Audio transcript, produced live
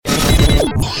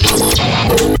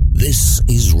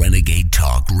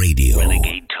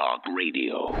Talk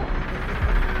Radio.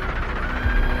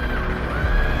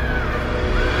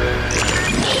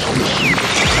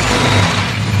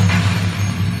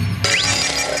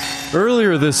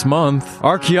 Earlier this month,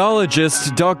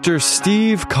 archaeologist Dr.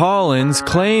 Steve Collins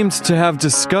claimed to have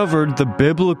discovered the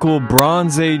biblical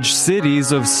Bronze Age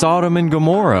cities of Sodom and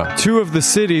Gomorrah, two of the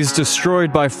cities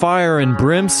destroyed by fire and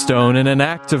brimstone in an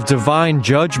act of divine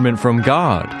judgment from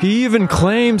God. He even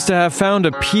claims to have found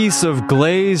a piece of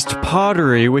glazed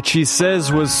pottery which he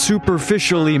says was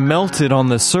superficially melted on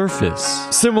the surface,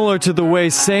 similar to the way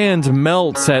sand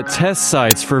melts at test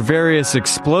sites for various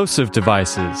explosive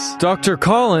devices. Dr.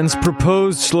 Collins'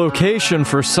 proposed location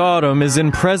for Sodom is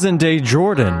in present-day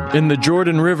Jordan, in the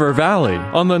Jordan River Valley,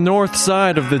 on the north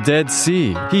side of the Dead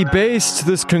Sea. He based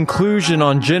this conclusion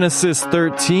on Genesis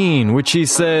 13, which he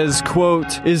says,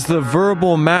 quote, is the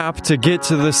verbal map to get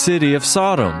to the city of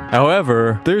Sodom.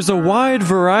 However, there's a wide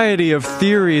variety of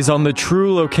theories on the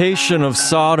true location of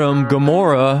Sodom,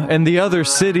 Gomorrah, and the other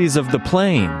cities of the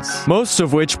plains, most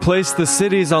of which place the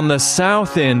cities on the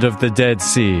south end of the Dead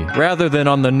Sea, rather than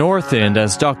on the north end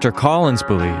as Dr. Collins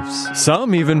believes.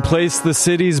 Some even place the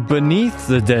cities beneath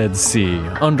the Dead Sea,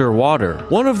 underwater.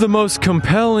 One of the most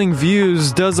compelling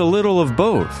views does a little of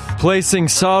both, placing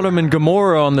Sodom and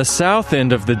Gomorrah on the south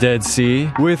end of the Dead Sea,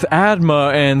 with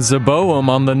Admah and Zeboim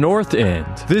on the north end.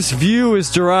 This view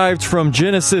is derived from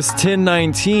Genesis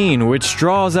 10:19, which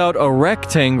draws out a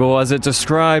rectangle as it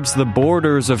describes the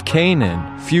borders of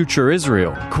Canaan, future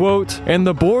Israel. Quote, and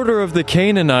the border of the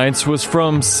Canaanites was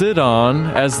from Sidon,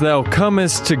 as thou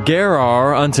comest to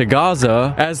Gerar unto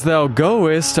Gaza, as thou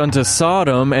goest unto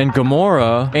Sodom and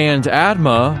Gomorrah, and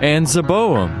Admah and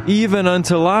Zeboim, even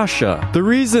unto Lasha. The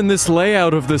reason this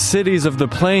layout of the cities of the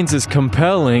plains is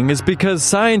compelling is because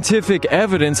scientific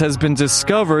evidence has been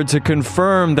discovered to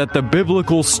confirm that the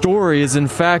biblical story is in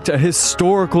fact a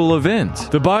historical event.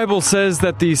 The Bible says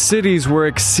that these cities were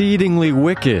exceedingly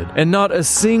wicked, and not a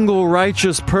single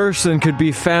righteous person could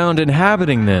be found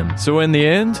inhabiting them. So in the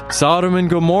end, Sodom and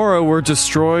Gomorrah were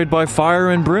destroyed by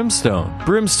fire and brimstone.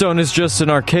 Brimstone is just an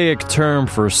archaic term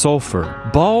for sulfur.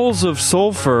 Balls of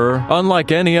sulfur,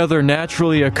 unlike any other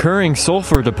naturally occurring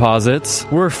sulfur deposits,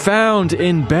 were found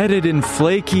embedded in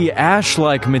flaky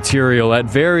ash-like material at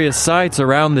various sites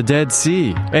around the Dead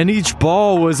Sea, and each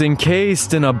ball was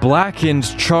encased in a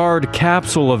blackened, charred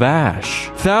capsule of ash.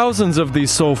 Thousands of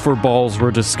these sulfur balls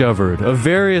were discovered, of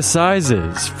various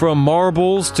sizes, from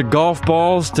marbles to golf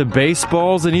balls to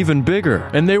baseballs and even bigger,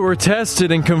 and they were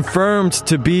tested and confirmed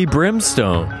to be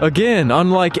brimstone. Again,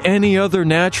 unlike any other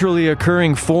naturally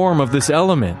occurring form of this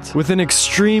element, with an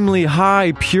extremely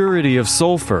high purity of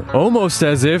sulfur, almost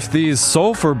as if these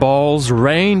sulfur balls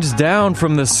rained down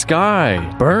from the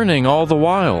sky, burning all the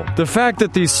while. The fact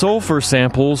that these sulfur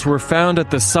samples were found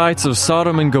at the sites of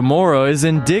Sodom and Gomorrah is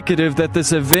indicative that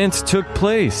this event took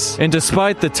place, and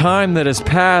despite the time that has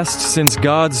passed since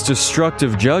God's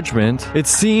destructive judgment, it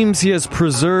seems he has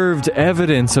preserved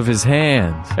evidence of his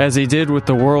hand, as he did with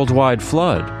the worldwide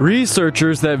flood.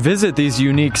 Researchers that visit these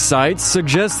unique sites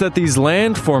suggest that these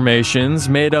land formations,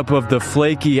 made up of the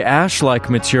flaky ash-like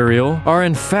material, are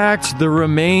in fact the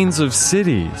remains of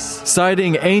cities,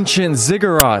 citing ancient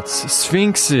ziggurats,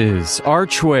 sphinxes,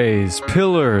 archways,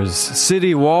 pillars,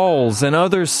 city walls, and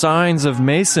other signs of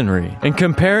masonry, and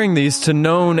comparing these to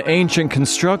known ancient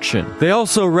construction. They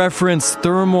also reference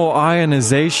thermal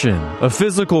ionization, a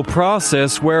physical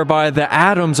process whereby the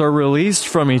atoms are released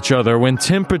from each other when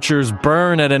temperatures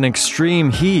burn at an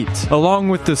extreme heat, along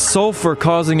with the sulfur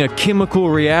causing a chemical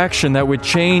reaction that would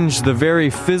change the very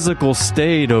physical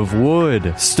state of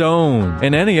wood, stone,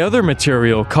 and any other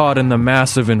material caught in the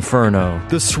massive inferno.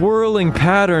 The swirling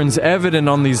patterns evident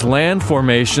on these land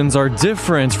formations are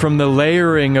different from the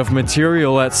layering of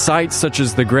material at sites such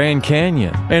as the Grand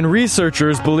Canyon, and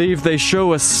researchers believe they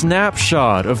show a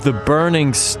snapshot of the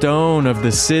burning stone of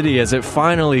the city as it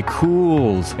finally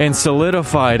cooled and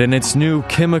solidified in its new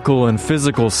chemical and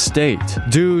physical state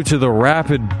due to the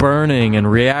rapid burning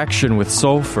and reaction with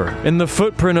sulfur. In the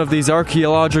footprint of these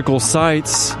archaeological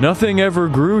sites, nothing ever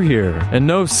grew here, and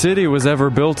no city was ever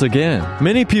built again.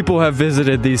 Many people have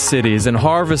visited these cities and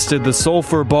harvested the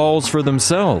sulfur balls for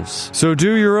themselves. So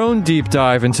do your own deep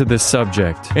dive into this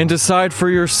subject and decide for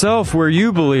yourself where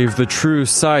you believe the true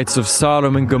sites of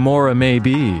Sodom and Gomorrah may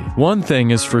be. One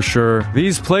thing is for sure,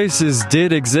 these places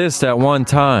did exist at one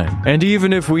time, and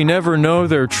even if we never know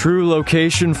their true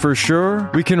location for sure,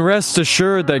 we can rest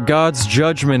assured that God's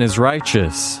judgment is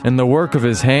righteous, and the work of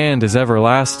his hand is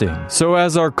everlasting. So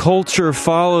as our culture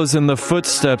follows in the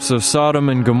footsteps of Sodom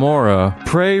and Gomorrah,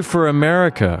 pray for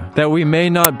America, that we may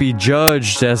not be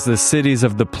judged as the cities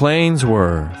of the plains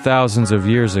were thousands of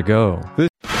years ago.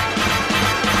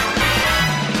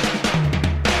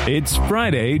 It's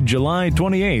Friday, July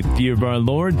 28th, year of our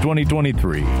Lord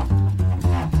 2023.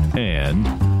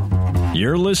 And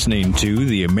you're listening to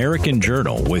The American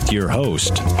Journal with your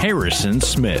host, Harrison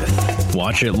Smith.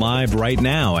 Watch it live right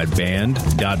now at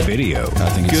band.video.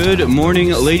 Good morning,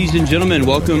 ladies and gentlemen.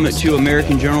 Welcome to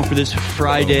American Journal for this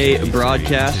Friday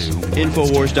broadcast.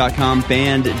 Infowars.com,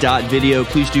 band.video.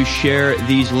 Please do share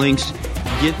these links.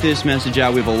 Get this message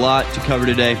out. We have a lot to cover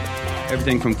today.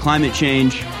 Everything from climate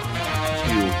change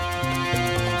to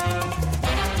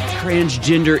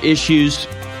transgender issues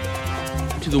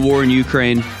to the war in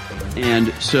Ukraine,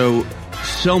 and so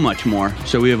much more.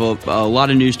 So we have a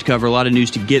lot of news to cover, a lot of news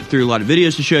to get through, a lot of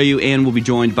videos to show you, and we'll be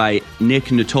joined by Nick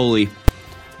Natoli,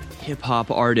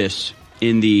 hip-hop artist,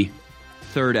 in the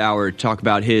third hour to talk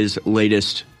about his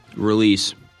latest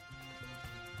release.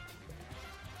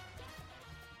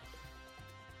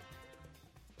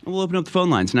 We'll open up the phone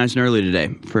lines nice and early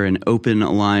today for an Open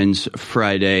Lines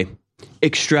Friday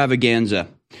extravaganza.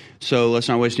 So let's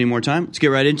not waste any more time. Let's get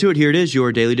right into it. Here it is,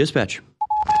 your Daily Dispatch.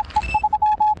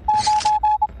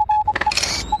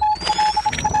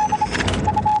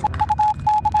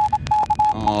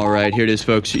 All right, here it is,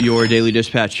 folks. Your Daily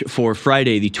Dispatch for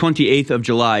Friday, the 28th of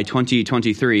July,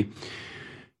 2023.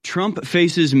 Trump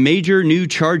faces major new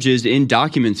charges in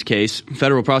documents case.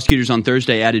 Federal prosecutors on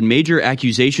Thursday added major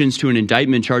accusations to an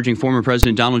indictment charging former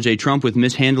President Donald J. Trump with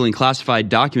mishandling classified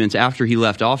documents after he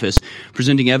left office,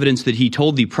 presenting evidence that he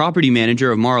told the property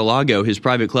manager of Mar-a-Lago, his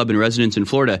private club and residence in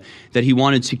Florida, that he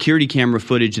wanted security camera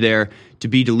footage there to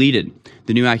be deleted.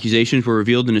 The new accusations were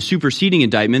revealed in a superseding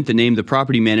indictment that named the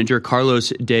property manager, Carlos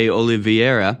de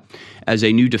Oliveira, as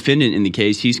a new defendant in the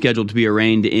case. He's scheduled to be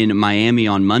arraigned in Miami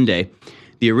on Monday.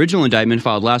 The original indictment,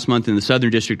 filed last month in the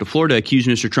Southern District of Florida, accused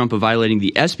Mr. Trump of violating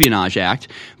the Espionage Act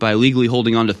by illegally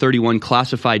holding on to 31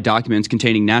 classified documents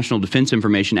containing national defense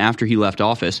information after he left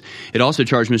office. It also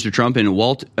charged Mr. Trump and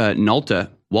Walt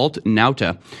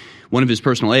Nauta, one of his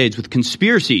personal aides, with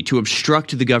conspiracy to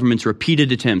obstruct the government's repeated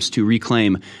attempts to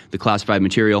reclaim the classified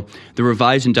material. The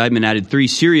revised indictment added 3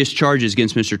 serious charges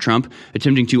against Mr. Trump: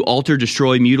 attempting to alter,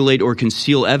 destroy, mutilate, or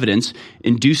conceal evidence,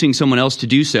 inducing someone else to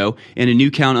do so, and a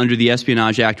new count under the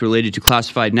Espionage Act related to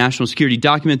classified national security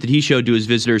document that he showed to his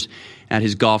visitors at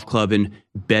his golf club in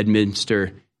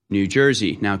Bedminster, New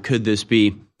Jersey. Now, could this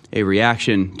be a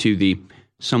reaction to the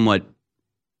somewhat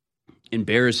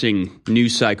embarrassing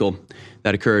news cycle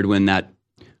that occurred when that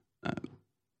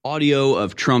audio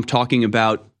of Trump talking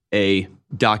about a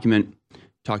document,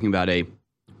 talking about a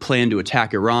plan to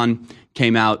attack Iran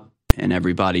came out, and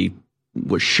everybody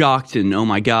was shocked and, oh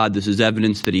my God, this is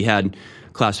evidence that he had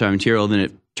classified material. Then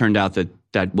it turned out that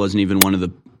that wasn't even one of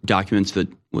the documents that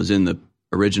was in the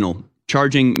original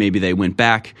charging. Maybe they went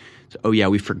back. So, oh yeah,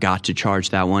 we forgot to charge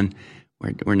that one.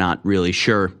 We're not really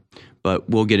sure, but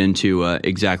we'll get into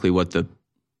exactly what the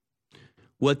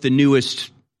newest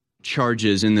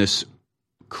charges in this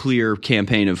clear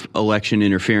campaign of election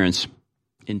interference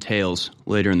entails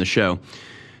later in the show.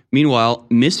 Meanwhile,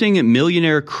 missing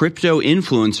millionaire crypto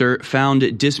influencer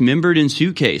found dismembered in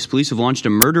suitcase. Police have launched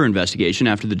a murder investigation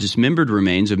after the dismembered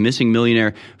remains of missing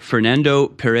millionaire Fernando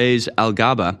Perez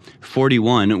Algaba,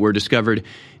 41, were discovered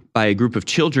by a group of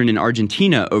children in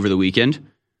Argentina over the weekend.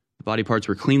 The body parts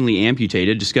were cleanly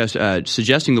amputated,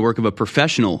 suggesting the work of a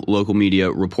professional, local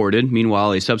media reported.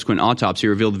 Meanwhile, a subsequent autopsy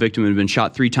revealed the victim had been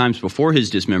shot 3 times before his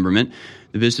dismemberment.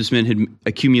 The businessman had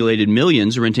accumulated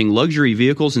millions, renting luxury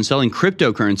vehicles and selling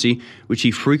cryptocurrency, which he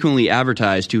frequently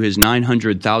advertised to his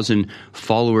 900,000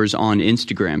 followers on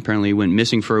Instagram. Apparently, he went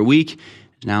missing for a week,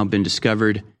 has now been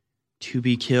discovered to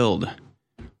be killed.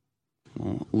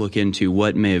 We'll look into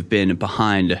what may have been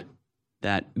behind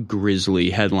that grisly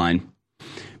headline.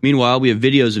 Meanwhile, we have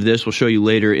videos of this we'll show you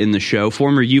later in the show.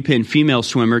 Former UPenn female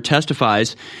swimmer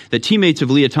testifies that teammates of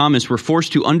Leah Thomas were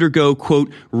forced to undergo,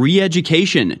 quote,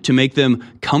 re-education to make them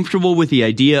comfortable with the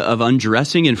idea of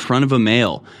undressing in front of a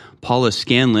male. Paula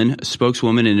Scanlon, a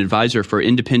spokeswoman and advisor for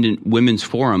Independent Women's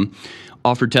Forum,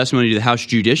 offered testimony to the House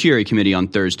Judiciary Committee on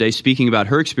Thursday, speaking about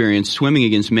her experience swimming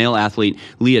against male athlete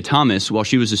Leah Thomas while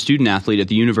she was a student athlete at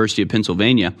the University of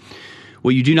Pennsylvania.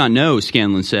 What you do not know,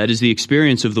 Scanlon said, is the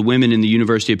experience of the women in the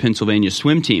University of Pennsylvania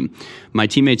swim team. My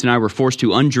teammates and I were forced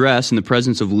to undress in the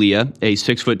presence of Leah, a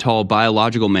 6-foot-tall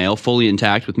biological male, fully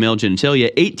intact with male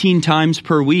genitalia, 18 times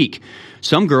per week.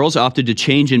 Some girls opted to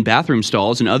change in bathroom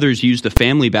stalls, and others used the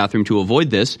family bathroom to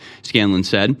avoid this, Scanlon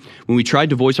said. When we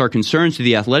tried to voice our concerns to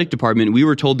the athletic department, we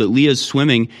were told that Leah's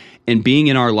swimming and being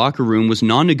in our locker room was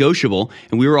non-negotiable,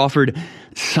 and we were offered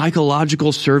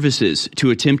psychological services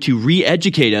to attempt to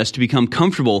re-educate us to become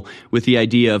comfortable with the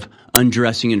idea of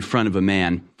undressing in front of a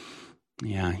man.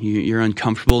 Yeah, you're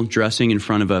uncomfortable dressing in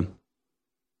front of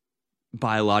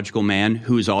biological man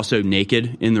who is also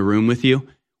naked in the room with you,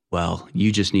 well,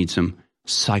 you just need some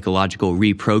psychological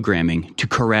reprogramming to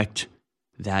correct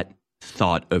that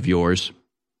thought of yours.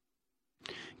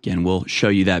 Again, we'll show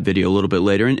you that video a little bit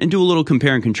later and do a little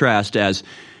compare and contrast, as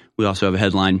we also have a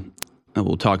headline that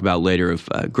we'll talk about later of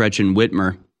Gretchen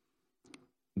Whitmer,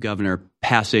 governor,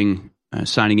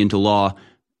 signing into law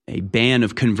a ban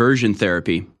of conversion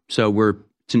therapy. So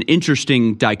it's an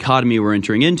interesting dichotomy we're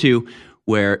entering into,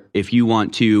 where if you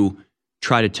want to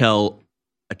try to tell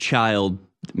a child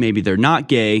maybe they're not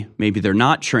gay, maybe they're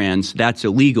not trans, that's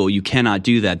illegal. You cannot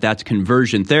do that. That's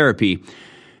conversion therapy.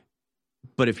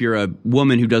 But if you're a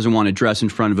woman who doesn't want to dress in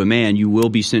front of a man, you will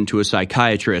be sent to a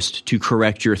psychiatrist to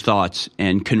correct your thoughts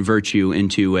and convert you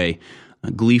into a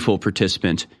gleeful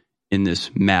participant in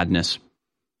this madness.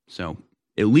 So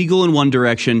illegal in one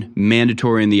direction,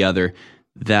 mandatory in the other.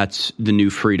 That's the new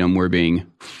freedom we're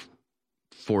being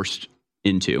forced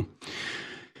into.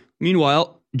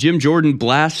 Meanwhile, Jim Jordan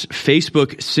blasts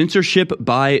Facebook censorship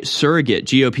by surrogate.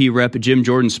 GOP Rep. Jim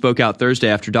Jordan spoke out Thursday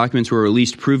after documents were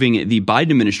released proving the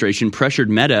Biden administration pressured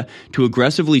Meta to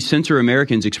aggressively censor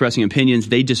Americans expressing opinions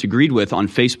they disagreed with on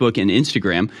Facebook and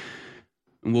Instagram.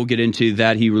 And we'll get into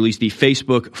that. He released the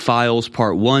Facebook Files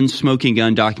Part 1. Smoking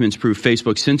gun documents prove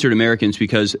Facebook censored Americans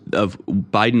because of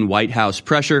Biden White House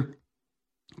pressure.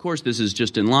 Of course, this is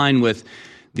just in line with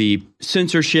the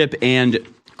censorship and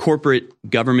corporate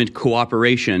government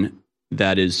cooperation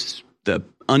that is the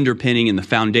underpinning and the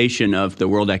foundation of the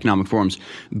World Economic Forum's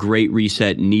Great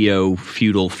Reset,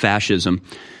 neo-feudal fascism.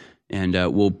 And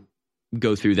we'll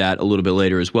go through that a little bit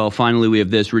later as well. Finally, we have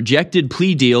this. Rejected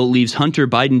plea deal leaves Hunter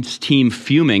Biden's team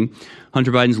fuming.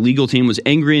 Hunter Biden's legal team was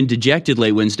angry and dejected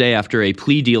late Wednesday after a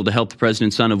plea deal to help the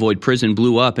president's son avoid prison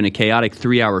blew up in a chaotic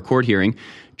 3-hour court hearing.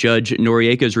 Judge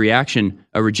Noriega's rejection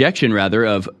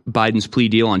of Biden's plea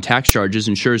deal on tax charges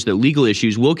ensures that legal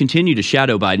issues will continue to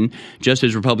shadow Biden, just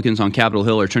as Republicans on Capitol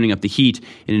Hill are turning up the heat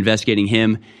in investigating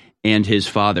him and his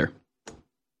father.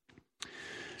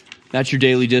 That's your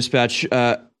Daily Dispatch.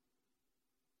 I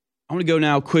want to go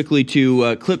now quickly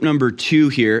to clip number 2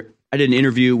 here. I did an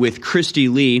interview with Christy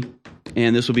Lee,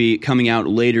 and this will be coming out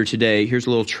later today. Here's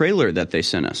a little trailer that they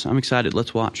sent us. I'm excited.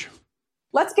 Let's watch.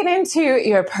 Let's get into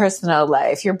your personal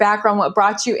life, your background, what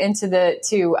brought you into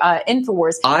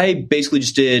InfoWars. I basically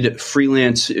just did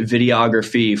freelance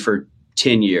videography for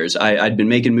 10 years. I'd been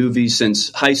making movies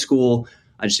since high school.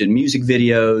 I just did music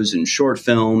videos and short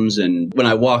films. And when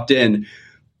I walked in,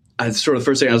 the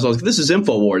first thing I was like, this is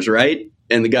InfoWars, right?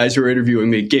 And the guys who were interviewing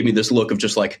me gave me this look of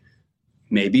just like,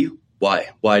 maybe?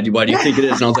 Why? Why do you think it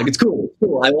is? And I was like, it's cool.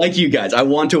 I like you guys. I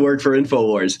want to work for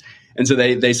InfoWars. And so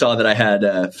they saw that I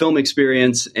had film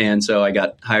experience, and so I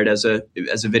got hired as a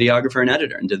videographer and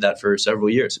editor, and did that for several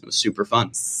years. It was super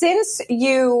fun. Since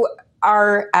you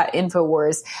are at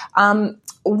InfoWars,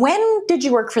 when did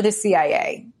you work for the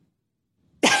CIA?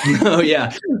 Oh,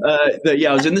 yeah.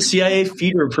 I was in the CIA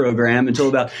feeder program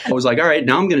until I was like, all right,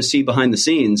 now I'm going to see behind the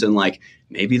scenes, and like,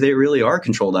 maybe they really are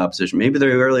controlled opposition. Maybe they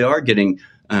really are getting,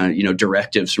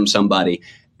 directives from somebody.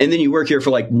 And then you work here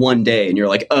for like one day and you're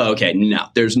like, oh, okay, no,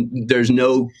 there's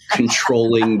no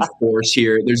controlling force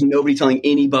here. There's nobody telling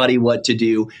anybody what to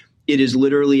do. It is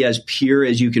literally as pure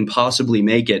as you can possibly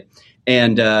make it.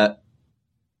 And I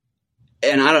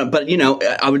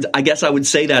guess I would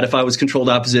say that if I was controlled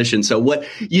opposition. So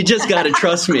you just got to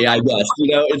trust me, I guess.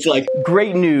 It's like,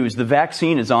 great news. The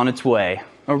vaccine is on its way.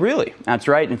 Oh, really? That's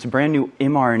right. It's a brand new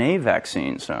mRNA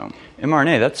vaccine. So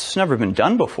mRNA, that's never been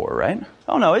done before, right?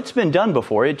 Oh, no, it's been done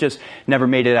before. It just never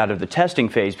made it out of the testing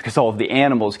phase because all of the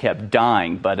animals kept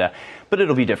dying. But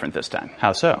it'll be different this time.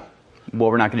 How so?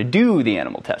 Well, we're not going to do the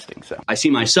animal testing. So I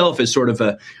see myself as sort of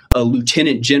a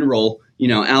lieutenant general.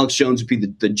 Alex Jones would be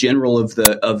the general of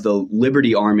the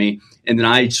Liberty Army. And then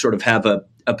I sort of have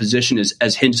a position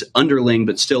as his underling,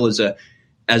 but still as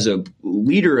a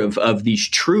leader of these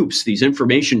troops, these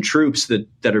information troops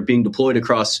that are being deployed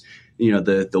across,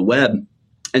 the web.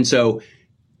 And so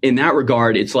in that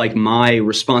regard, it's like my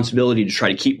responsibility to try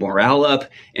to keep morale up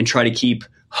and try to keep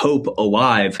hope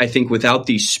alive. I think without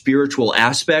the spiritual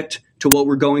aspect to what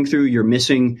we're going through, you're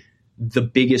missing the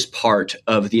biggest part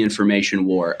of the information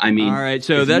war. I mean, all right,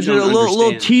 so that's a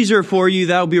little teaser for you.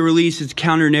 That will be released. It's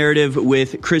Counter Narrative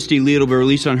with Christy Lee. It'll be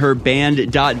released on her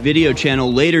band.video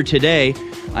channel later today.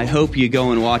 I hope you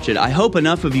go and watch it. I hope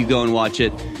enough of you go and watch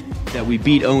it that we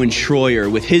beat Owen Schroyer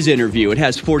with his interview. It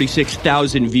has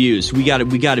 46,000 views. We got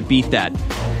to beat that.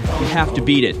 We have to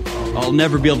beat it. I'll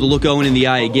never be able to look Owen in the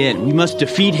eye again. We must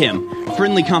defeat him.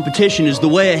 Friendly competition is the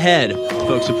way ahead.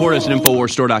 Folks, support us at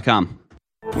InfoWarsStore.com.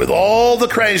 With all the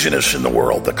craziness in the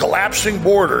world, the collapsing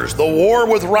borders, the war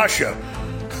with Russia,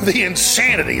 the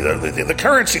insanity, the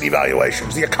currency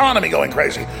devaluations, the economy going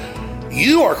crazy.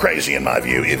 You are crazy, in my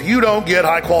view, if you don't get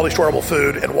high-quality storable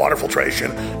food and water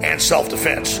filtration and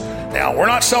self-defense. Now, we're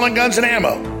not selling guns and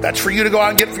ammo. That's for you to go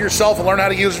out and get for yourself and learn how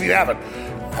to use if you haven't.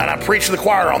 And I'm preaching the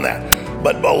choir on that.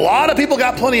 But a lot of people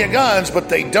got plenty of guns, but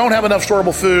they don't have enough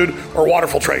storable food or water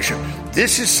filtration.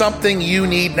 This is something you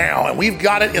need now, and we've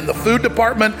got it in the food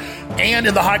department and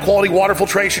in the high-quality water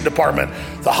filtration department.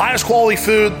 The highest quality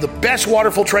food, the best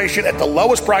water filtration at the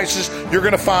lowest prices you're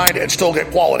going to find and still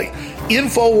get quality.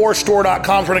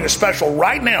 InfoWarsStore.com is running a special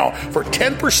right now for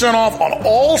 10% off on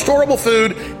all storable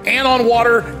food and on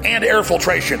water and air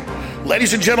filtration.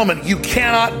 Ladies and gentlemen, you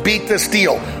cannot beat this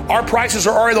deal. Our prices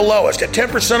are already the lowest. At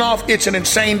 10% off, it's an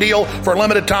insane deal for a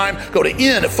limited time. Go to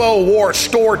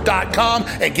InfoWarsStore.com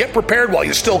and get prepared while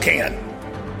you still can.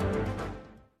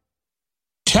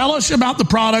 Tell us about the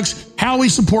products, how we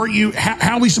support you,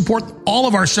 how we support all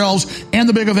of ourselves and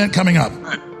the big event coming up.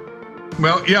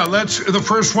 Well, yeah, the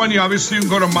first one, you can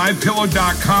go to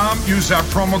MyPillow.com, use that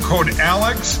promo code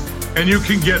Alex, and you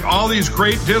can get all these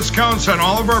great discounts on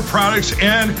all of our products.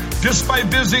 And just by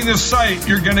visiting the site,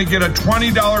 you're going to get a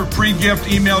 $20 free gift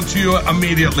emailed to you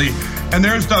immediately. And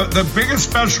there's the biggest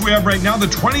special we have right now, the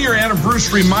 20-year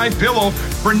anniversary MyPillow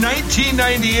for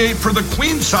 $19.98 for the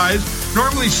queen size,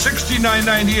 normally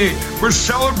 $69.98. We're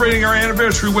celebrating our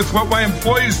anniversary with what my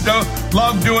employees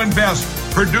love doing best,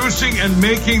 producing and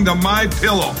making the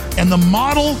MyPillow. And the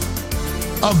model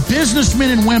of businessmen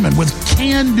and women with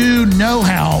can-do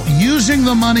know-how using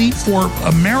the money for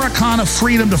Americana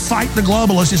freedom to fight the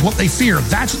globalists is what they fear.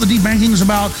 That's what the debanking is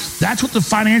about. That's what the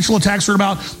financial attacks are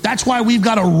about. That's why we've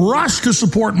got to rush to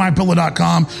support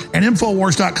MyPillow.com and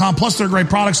Infowars.com, plus their great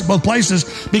products at both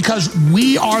places, because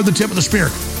we are the tip of the spear.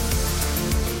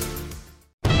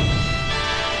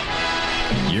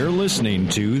 You're listening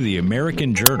to The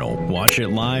American Journal. Watch it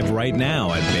live right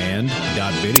now at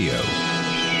band.video.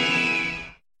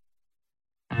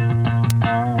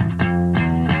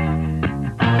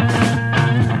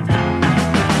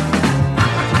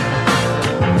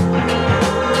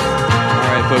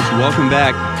 Folks, welcome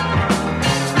back.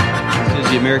 This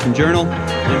is the American Journal,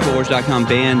 Infowars.com,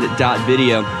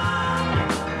 band.video.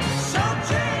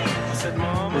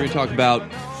 We're going to talk about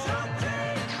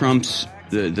Trump's,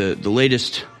 the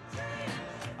latest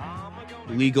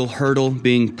legal hurdle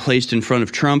being placed in front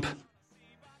of Trump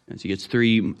as he gets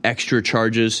 3 extra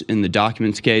charges in the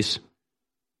documents case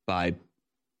by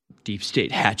deep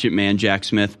state hatchet man Jack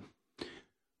Smith.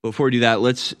 Before we do that,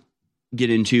 let's get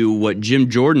into what Jim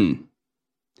Jordan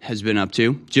has been up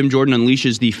to. Jim Jordan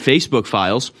unleashes the Facebook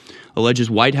files, alleges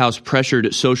White House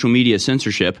pressured social media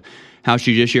censorship. House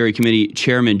Judiciary Committee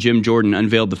Chairman Jim Jordan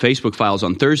unveiled the Facebook files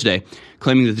on Thursday,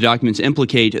 claiming that the documents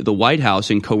implicate the White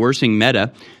House in coercing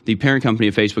Meta, the parent company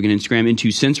of Facebook and Instagram, into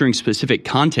censoring specific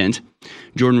content.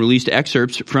 Jordan released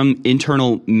excerpts from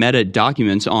internal Meta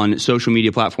documents on social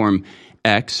media platform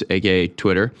X, aka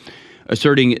Twitter,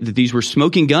 asserting that these were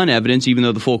smoking gun evidence, even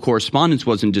though the full correspondence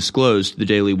wasn't disclosed, the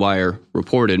Daily Wire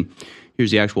reported.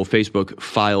 Here's the actual Facebook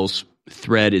files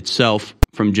thread itself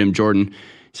from Jim Jordan.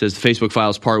 It says the Facebook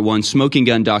files part 1, smoking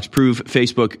gun docs prove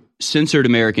Facebook censored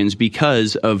Americans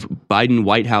because of Biden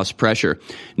White House pressure.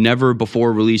 Never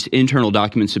before released internal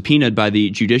documents subpoenaed by the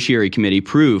Judiciary Committee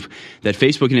prove that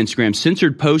Facebook and Instagram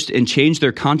censored posts and changed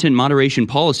their content moderation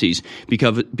policies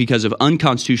because of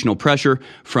unconstitutional pressure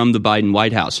from the Biden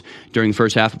White House. During the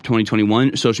first half of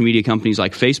 2021, social media companies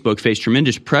like Facebook faced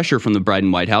tremendous pressure from the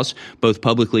Biden White House, both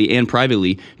publicly and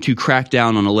privately, to crack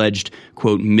down on alleged,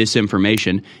 quote,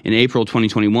 misinformation. In April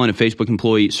 2021, a Facebook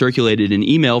employee circulated an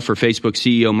email for Facebook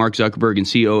CEO Mark Zuckerberg and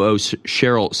COO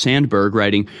Sheryl Sandberg,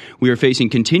 writing, "We are facing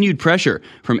continued pressure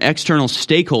from external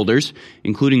stakeholders,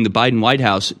 including the Biden White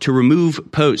House, to remove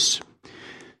posts."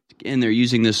 And they're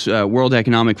using this World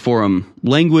Economic Forum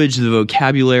language, the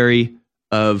vocabulary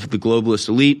of the globalist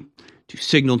elite, to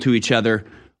signal to each other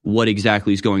what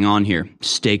exactly is going on here.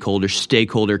 Stakeholder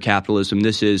capitalism.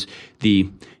 This is the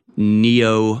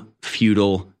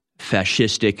neo-feudal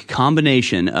fascistic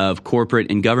combination of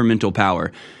corporate and governmental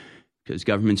power.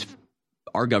 Because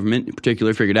our government in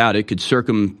particular, figured out it could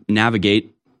circumvent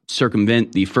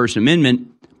the First Amendment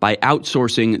by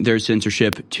outsourcing their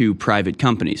censorship to private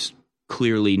companies.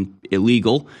 Clearly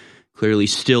illegal, clearly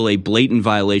still a blatant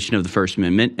violation of the First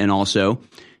Amendment, and also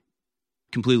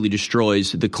completely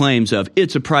destroys the claims of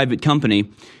it's a private company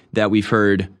that we've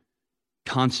heard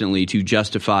constantly to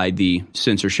justify the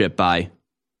censorship by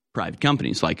private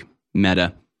companies like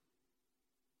Meta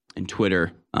and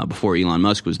Twitter before Elon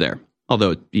Musk was there.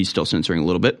 Although he's still censoring a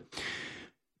little bit.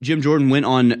 Jim Jordan went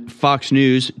on Fox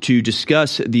News to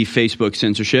discuss the Facebook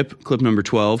censorship. Clip number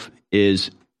 12 is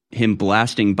him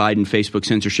blasting Biden Facebook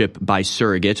censorship by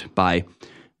surrogate,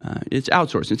 it's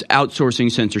outsourcing. It's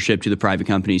outsourcing censorship to the private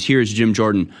companies. Here's Jim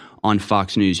Jordan on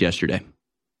Fox News yesterday.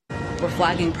 We're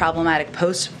flagging problematic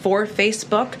posts for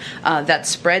Facebook that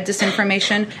spread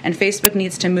disinformation, and Facebook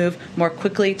needs to move more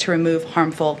quickly to remove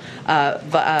harmful,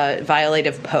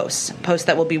 violative posts. Posts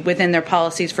that will be within their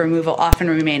policies for removal often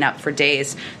remain up for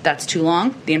days. That's too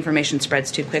long. The information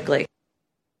spreads too quickly.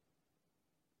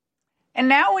 And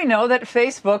now we know that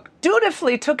Facebook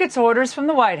dutifully took its orders from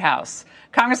the White House.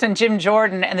 Congressman Jim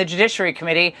Jordan and the Judiciary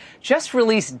Committee just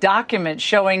released documents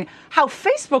showing how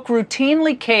Facebook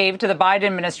routinely caved to the Biden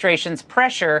administration's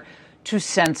pressure to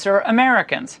censor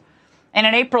Americans. In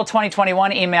an April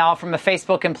 2021 email from a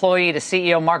Facebook employee to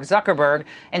CEO Mark Zuckerberg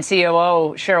and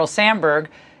COO Sheryl Sandberg,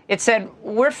 it said,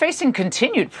 "We're facing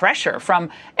continued pressure from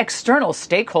external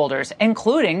stakeholders,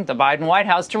 including the Biden White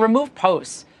House, to remove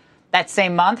posts." That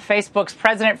same month, Facebook's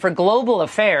president for global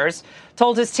affairs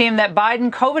told his team that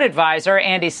Biden COVID advisor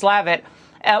Andy Slavitt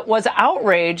was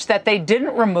outraged that they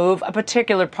didn't remove a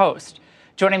particular post.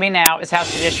 Joining me now is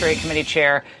House Judiciary Committee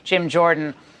Chair Jim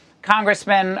Jordan.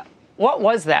 Congressman, what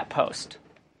was that post?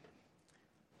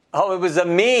 Oh, it was a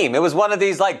meme. It was one of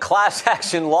these like class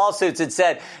action lawsuits. It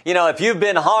said, if you've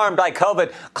been harmed by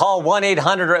COVID, call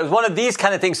 1-800. It was one of these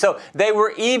kind of things. So they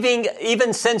were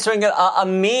even censoring a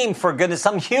meme, for goodness,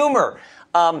 some humor.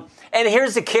 And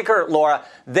here's the kicker, Laura.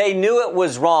 They knew it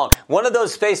was wrong. One of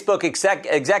those Facebook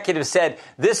executives said,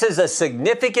 "This is a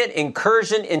significant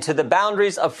incursion into the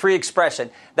boundaries of free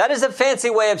expression." That is a fancy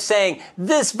way of saying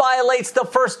this violates the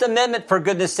First Amendment, for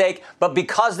goodness sake. But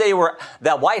because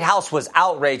the White House was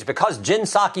outraged, because Jen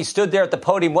Psaki stood there at the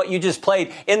podium, what you just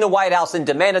played in the White House, and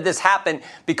demanded this happen,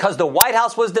 because the White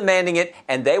House was demanding it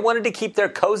and they wanted to keep their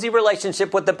cozy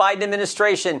relationship with the Biden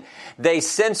administration, they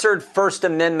censored First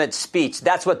Amendment speech.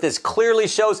 That's what this clearly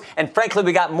shows. And frankly,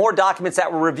 we got more documents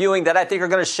that we're reviewing that I think are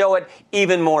going to show it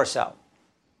even more so.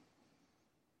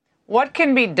 What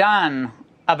can be done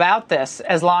about this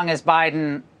as long as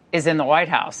Biden is in the White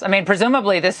House? I mean,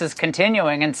 presumably this is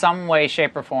continuing in some way,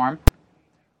 shape, or form.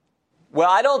 Well,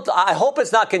 I hope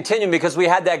it's not continuing, because we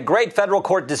had that great federal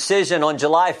court decision on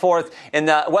July 4th in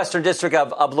the Western District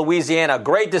of Louisiana.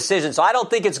 Great decision. So I don't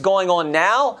think it's going on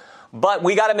now. But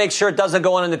we got to make sure it doesn't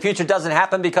go on in the future. It doesn't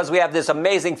happen, because we have this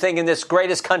amazing thing in this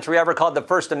greatest country ever called the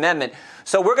First Amendment.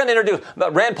 So we're going to introduce,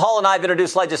 Rand Paul and I have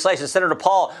introduced legislation, Senator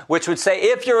Paul, which would say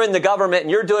if you're in the government and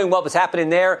you're doing what was happening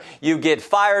there, you get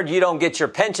fired, you don't get your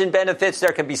pension benefits,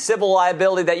 there can be civil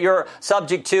liability that you're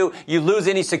subject to, you lose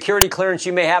any security clearance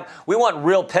you may have. We want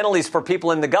real penalties for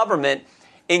people in the government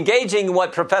engaging in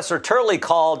what Professor Turley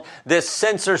called this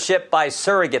censorship by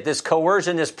surrogate, this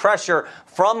coercion, this pressure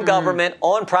from government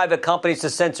on private companies to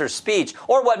censor speech.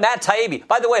 Or what Matt Taibbi,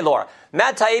 by the way, Laura,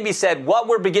 Matt Taibbi said what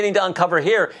we're beginning to uncover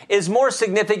here is more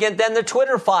significant than the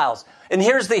Twitter files. And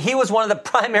he was one of the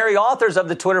primary authors of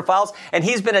the Twitter files, and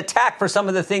he's been attacked for some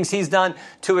of the things he's done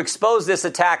to expose this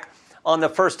attack on the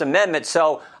First Amendment.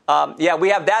 So, we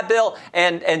have that bill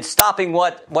and stopping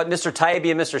what Mr.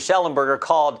 Taibbi and Mr. Schellenberger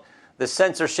called the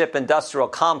censorship industrial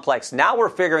complex. Now we're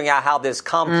figuring out how this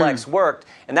complex worked,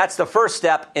 and that's the first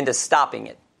step into stopping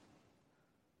it.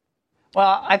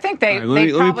 Well, I think let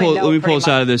me pull us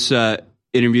out of this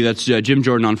interview. That's Jim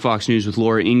Jordan on Fox News with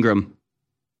Laura Ingraham.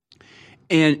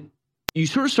 And you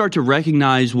sort of start to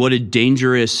recognize what a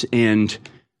dangerous and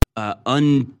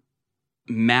unmapped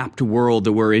world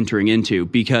that we're entering into,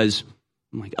 because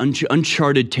like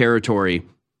uncharted territory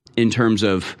in terms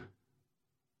of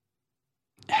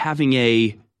having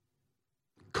a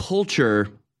culture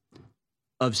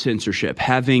of censorship,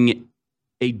 having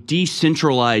a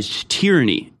decentralized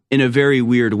tyranny in a very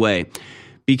weird way,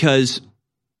 because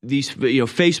these,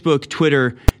 Facebook,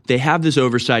 Twitter, they have this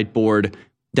oversight board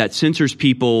that censors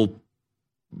people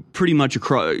pretty much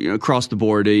across the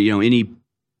board. Anything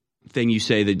you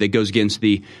say that goes against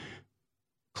the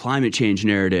climate change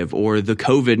narrative or the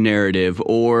COVID narrative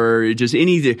or just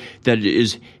any that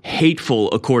is hateful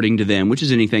according to them, which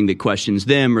is anything that questions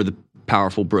them or the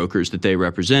powerful brokers that they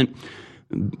represent,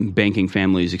 banking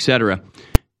families, etc.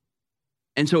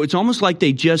 And so it's almost like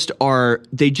they just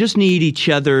need each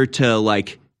other to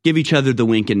give each other the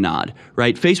wink and nod,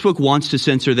 right? Facebook wants to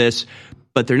censor this,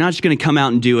 but they're not just going to come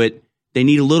out and do it. They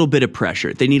need a little bit of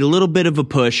pressure. They need a little bit of a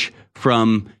push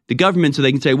from the government so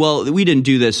they can say, well, we didn't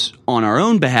do this on our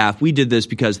own behalf. We did this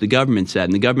because the government said.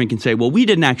 And the government can say, well, we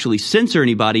didn't actually censor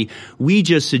anybody. We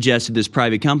just suggested this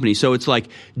private company. So it's like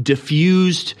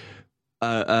diffused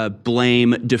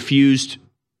blame, diffused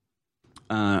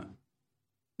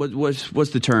what's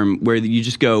the term where you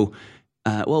just go,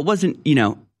 well, it wasn't,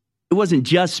 it wasn't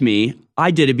just me.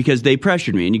 I did it because they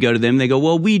pressured me. And you go to them, they go,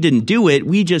 well, we didn't do it.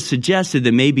 We just suggested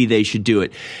that maybe they should do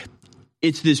it.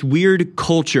 It's this weird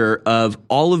culture of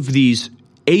all of these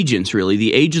agents, really,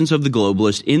 the agents of the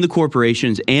globalists in the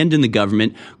corporations and in the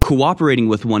government cooperating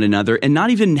with one another and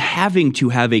not even having to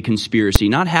have a conspiracy,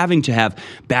 not having to have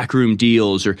backroom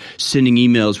deals or sending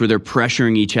emails where they're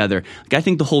pressuring each other. Like, I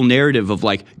think the whole narrative of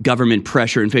like government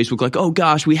pressure and Facebook, like, oh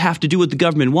gosh, we have to do what the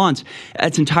government wants.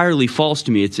 That's entirely false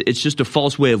to me. It's just a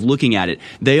false way of looking at it.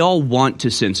 They all want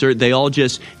to censor. They all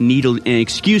just need an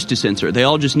excuse to censor. They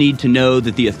all just need to know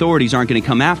that the authorities aren't going to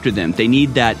come after them. They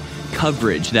need that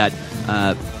coverage, that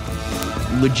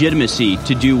legitimacy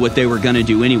to do what they were going to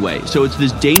do anyway. So it's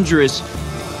this dangerous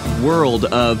world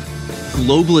of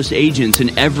globalist agents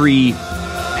in every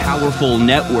powerful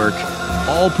network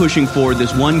all pushing for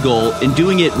this one goal and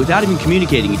doing it without even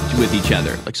communicating with each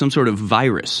other, like some sort of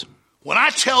virus. When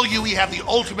I tell you we have the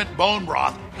ultimate bone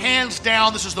broth, hands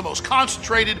down, this is the most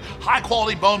concentrated,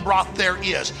 high-quality bone broth there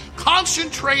is.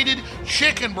 Concentrated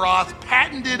chicken broth,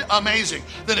 patented amazing.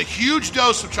 Then a huge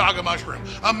dose of chaga mushroom,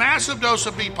 a massive dose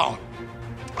of beet pollen,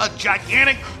 a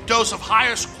gigantic dose of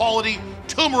highest quality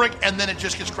turmeric, and then it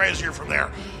just gets crazier from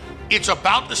there. It's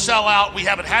about to sell out. We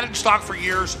haven't had it in stock for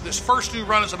years. This first new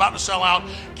run is about to sell out.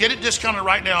 Get it discounted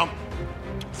right now.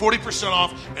 40%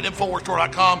 off at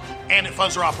InfoWarsStore.com, and it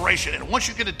funds their operation. And once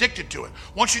you get addicted to it,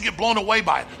 once you get blown away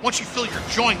by it, once you feel your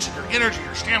joints and your energy,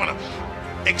 your stamina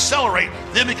accelerate,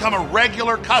 then become a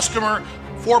regular customer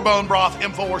for Bone Broth,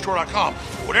 InfoWarsStore.com.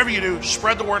 Whatever you do,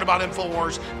 spread the word about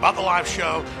InfoWars, about the live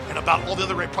show, and about all the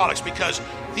other great products, because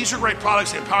these are great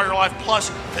products. They empower your life,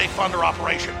 plus they fund their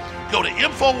operation. Go to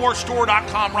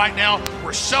InfoWarsStore.com right now.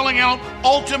 We're selling out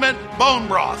Ultimate Bone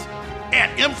Broth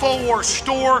at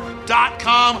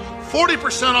InfoWarsStore.com.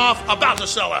 40% off, about to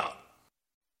sell out.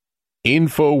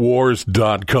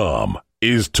 InfoWars.com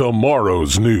is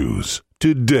tomorrow's news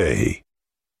today.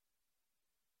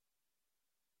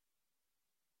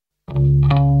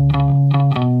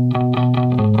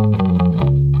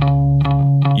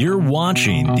 You're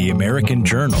watching The American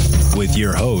Journal with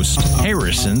your host,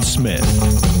 Harrison Smith.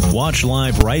 Watch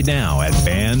live right now at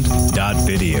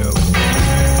band.video. All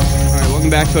right, welcome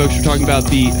back, folks. We're talking about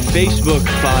the Facebook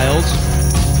files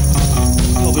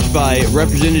published by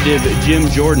Representative Jim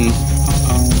Jordan.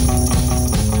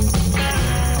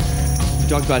 We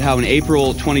talked about how in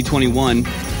April 2021,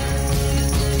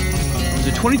 was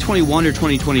it 2021 or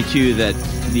 2022 that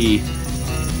the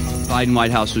Biden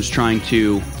White House was trying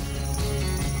to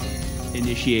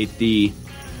initiate the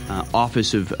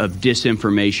Office of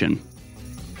Disinformation.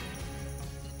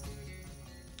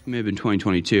 It may have been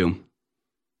 2022.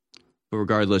 But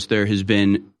regardless, there has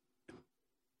been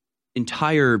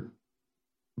entire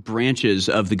branches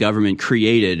of the government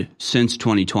created since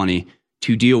 2020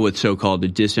 to deal with so-called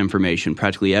disinformation.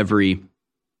 Practically every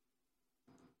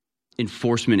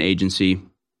enforcement agency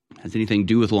has anything to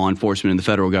do with law enforcement in the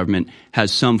federal government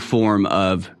has some form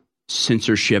of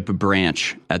censorship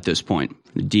branch at this point.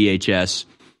 The DHS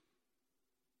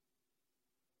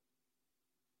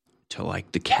to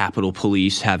like the Capitol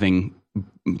Police having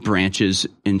branches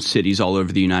in cities all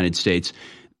over the United States.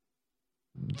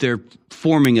 They're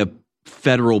forming a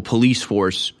federal police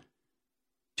force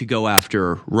to go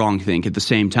after wrongthink at the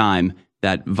same time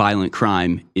that violent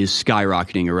crime is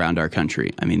skyrocketing around our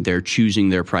country. I mean, they're choosing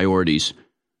their priorities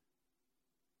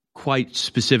quite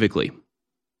specifically.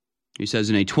 He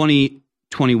says in a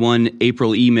 2021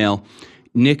 April email,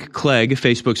 Nick Clegg,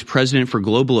 Facebook's president for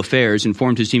global affairs,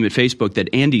 informed his team at Facebook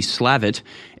that Andy Slavitt,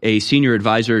 a senior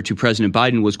advisor to President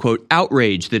Biden, was, quote,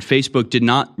 outraged that Facebook did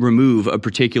not remove a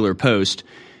particular post.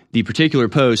 The particular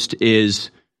post is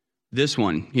this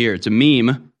one here. It's a meme.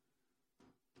 It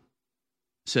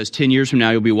says 10 years from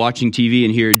now, you'll be watching TV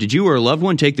and hear, did you or a loved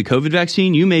one take the COVID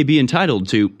vaccine? You may be entitled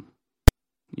to,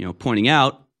 pointing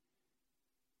out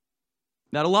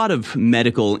that a lot of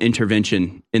medical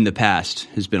intervention in the past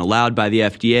has been allowed by the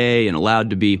FDA and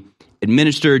allowed to be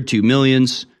administered to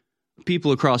millions of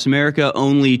people across America,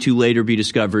 only to later be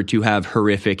discovered to have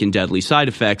horrific and deadly side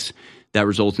effects that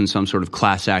result in some sort of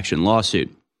class action lawsuit.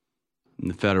 And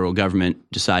the federal government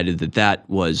decided that that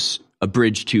was a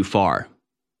bridge too far.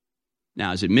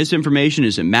 Now, is it misinformation?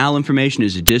 Is it malinformation?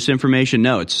 Is it disinformation?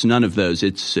 No, it's none of those.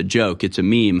 It's a joke. It's a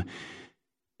meme.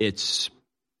 It's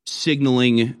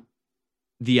signaling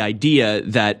the idea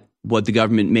that what the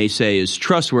government may say is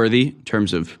trustworthy in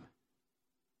terms of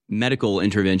medical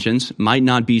interventions might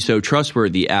not be so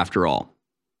trustworthy after all.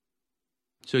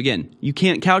 So again, you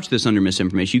can't couch this under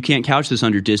misinformation. You can't couch this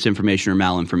under disinformation or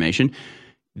malinformation.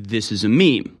 This is a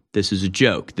meme. This is a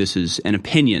joke. This is an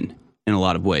opinion in a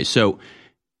lot of ways. So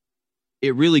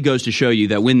it really goes to show you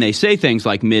that when they say things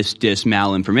like mis, dis,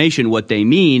 malinformation, what they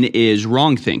mean is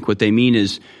wrongthink. What they mean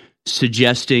is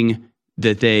suggesting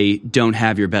that they don't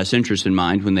have your best interest in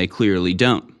mind when they clearly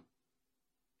don't.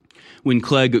 When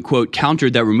Clegg, quote,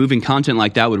 countered that removing content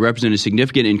like that would represent a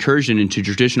significant incursion into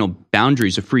traditional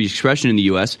boundaries of free expression in the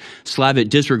U.S., Slavitt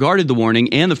disregarded the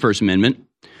warning and the First Amendment.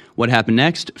 What happened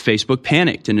next? Facebook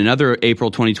panicked. In another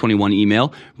April 2021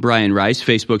 email, Brian Rice,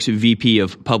 Facebook's VP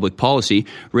of Public Policy,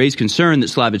 raised concern that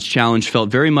Slavitt's challenge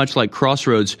felt very much like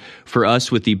crossroads for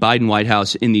us with the Biden White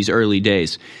House in these early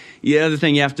days. The other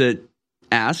thing you have to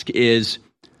ask is,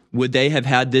 would they have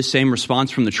had this same response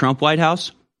from the Trump White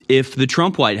House? If the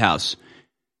Trump White House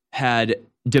had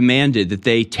demanded that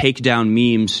they take down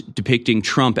memes depicting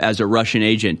Trump as a Russian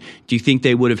agent, do you think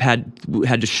they would have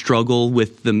had to struggle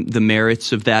with the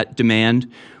merits of that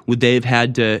demand? Would they have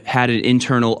had an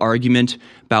internal argument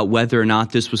about whether or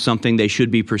not this was something they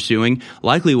should be pursuing?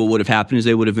 Likely what would have happened is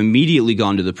they would have immediately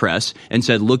gone to the press and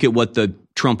said, look at what the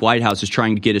Trump White House is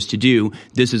trying to get us to do.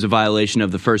 This is a violation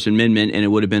of the First Amendment, and it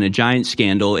would have been a giant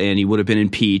scandal, and he would have been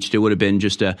impeached. It would have been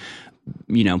just a,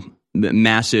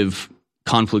 massive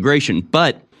conflagration.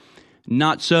 But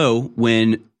not so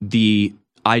when the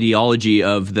ideology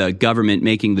of the government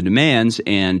making the demands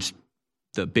and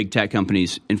the big tech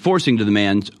companies enforcing the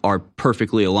demands are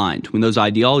perfectly aligned. When those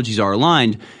ideologies are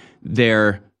aligned,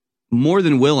 they're more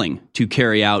than willing to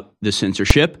carry out the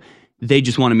censorship. They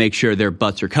just want to make sure their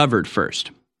butts are covered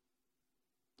first.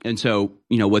 And so,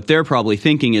 what they're probably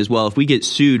thinking is, well, if we get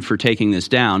sued for taking this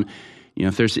down,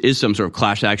 if there is some sort of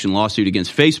class action lawsuit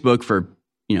against Facebook for,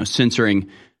 censoring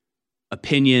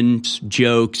opinions,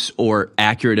 jokes, or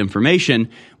accurate information,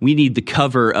 we need the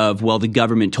cover of, well, the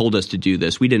government told us to do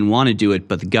this. We didn't want to do it,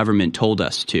 but the government told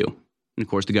us to. And of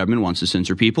course, the government wants to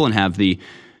censor people and have the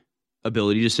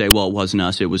ability to say, well, it wasn't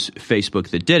us, it was Facebook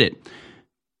that did it.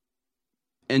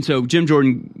 And so Jim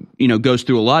Jordan, goes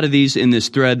through a lot of these in this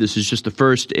thread. This is just the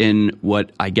first in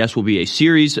what I guess will be a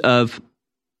series of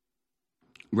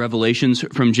revelations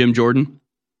from Jim Jordan,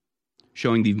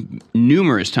 showing the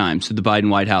numerous times that the Biden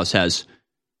White House has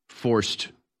forced,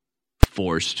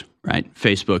 right,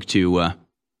 Facebook to,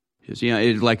 it's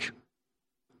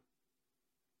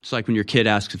like when your kid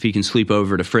asks if he can sleep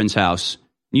over at a friend's house.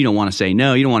 You don't want to say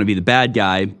no. You don't want to be the bad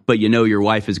guy, but your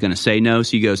wife is going to say no.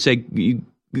 So you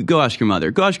go ask your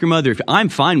mother. Go ask your mother. If I'm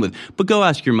fine with, but go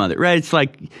ask your mother, right? It's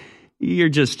like you're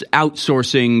just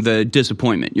outsourcing the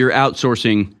disappointment. You're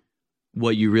outsourcing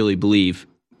what you really believe.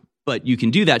 But you can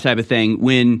do that type of thing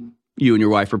when you and your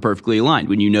wife are perfectly aligned,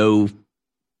 when you know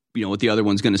what the other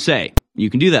one's going to say. You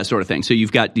can do that sort of thing. So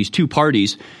you've got these two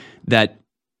parties that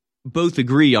both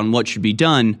agree on what should be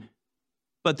done,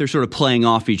 but they're sort of playing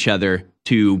off each other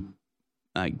to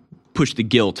push the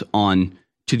guilt on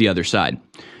to the other side.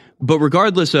 But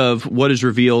regardless of what is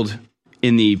revealed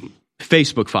in the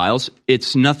Facebook files,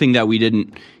 it's nothing that we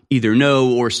didn't either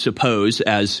know or suppose,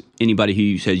 as anybody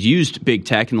who has used big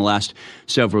tech in the last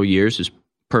several years is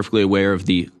perfectly aware of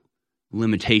the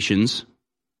limitations,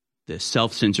 the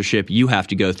self-censorship you have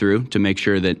to go through to make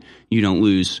sure that you don't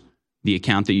lose the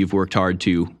account that you've worked hard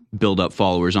to build up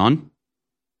followers on.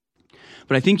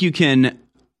 But I think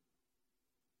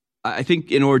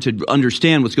in order to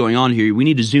understand what's going on here, we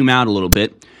need to zoom out a little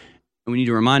bit, and we need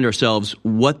to remind ourselves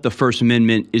what the First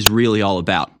Amendment is really all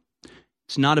about.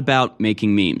 It's not about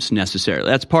making memes necessarily.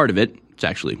 That's part of it. It's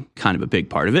actually kind of a big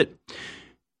part of it.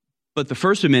 But the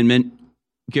First Amendment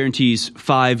guarantees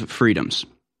 5 freedoms.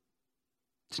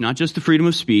 It's not just the freedom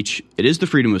of speech. It is the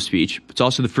freedom of speech. But it's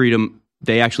also the freedom.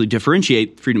 They actually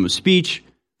differentiate freedom of speech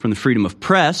from the freedom of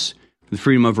press, from the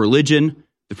freedom of religion,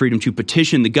 the freedom to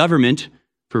petition the government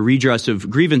for redress of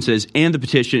grievances, and the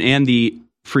petition and the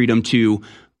freedom to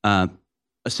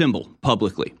assemble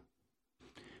publicly.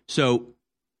 So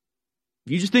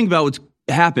if you just think about what's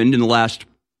happened in the last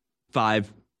 5-6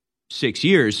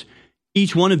 years,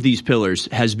 each one of these pillars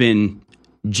has been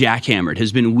jackhammered,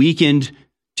 has been weakened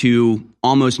to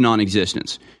almost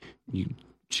non-existence.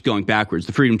 Just going backwards,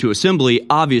 the freedom to assembly,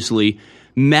 obviously,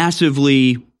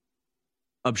 massively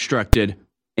obstructed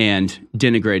and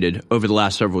denigrated over the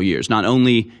last several years. Not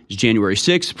only has January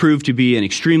 6th proved to be an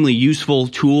extremely useful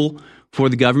tool for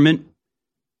the government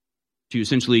to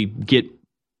essentially get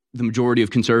the majority of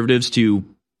conservatives to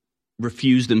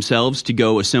refuse themselves to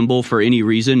go assemble for any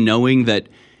reason, knowing that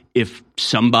if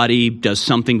somebody does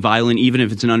something violent, even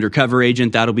if it's an undercover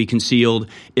agent, that'll be concealed.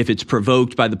 If it's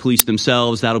provoked by the police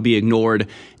themselves, that'll be ignored.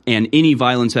 And any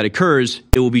violence that occurs,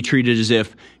 it will be treated as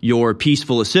if your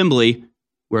peaceful assembly,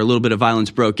 where a little bit of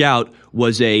violence broke out,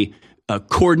 was a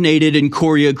coordinated and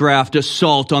choreographed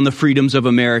assault on the freedoms of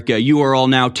America. You are all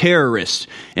now terrorists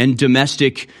and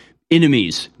domestic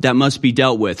enemies that must be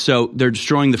dealt with. So they're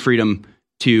destroying the freedom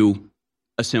to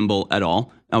assemble at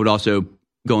all. I would also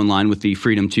go in line with the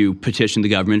freedom to petition the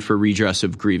government for redress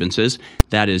of grievances.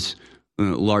 That has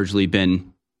largely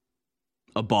been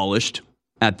abolished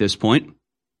at this point.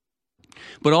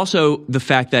 But also the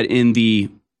fact that in the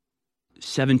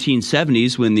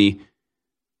 1770s, when the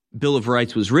Bill of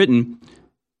Rights was written,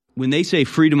 when they say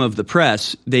freedom of the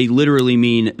press, they literally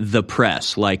mean the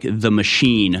press, like the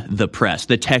machine, the press,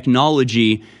 the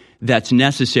technology that's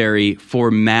necessary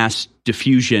for mass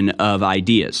diffusion of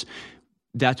ideas.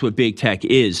 That's what big tech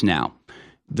is now.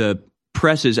 The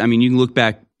presses, I mean, you can look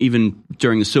back even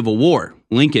during the Civil War.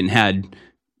 Lincoln had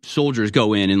soldiers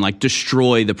go in and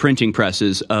destroy the printing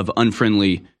presses of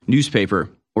unfriendly newspaper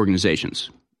organizations.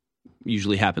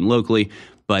 Usually happen locally,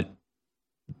 but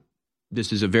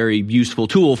this is a very useful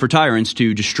tool for tyrants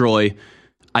to destroy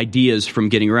ideas from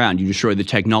getting around. You destroy the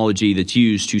technology that's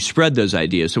used to spread those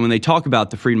ideas. So when they talk about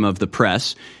the freedom of the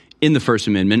press in the First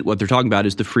Amendment, what they're talking about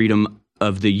is the freedom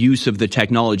of the use of the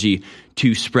technology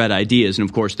to spread ideas. And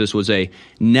of course, this was a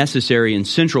necessary and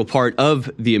central part of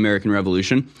the American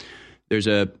Revolution. There's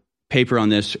a paper on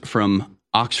this from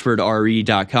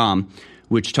oxfordre.com,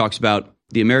 which talks about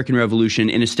the American Revolution.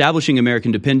 In establishing American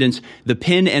independence, the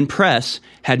pen and press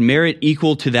had merit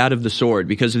equal to that of the sword.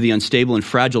 Because of the unstable and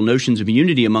fragile notions of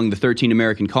unity among the 13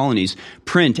 American colonies,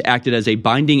 print acted as a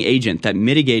binding agent that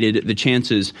mitigated the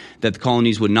chances that the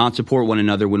colonies would not support one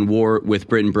another when war with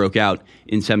Britain broke out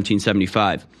in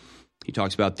 1775. He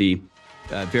talks about the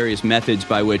various methods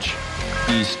by which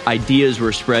these ideas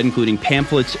were spread, including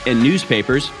pamphlets and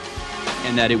newspapers,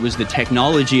 and that it was the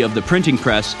technology of the printing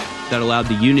press that allowed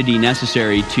the unity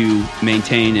necessary to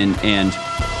maintain and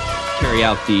carry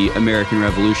out the American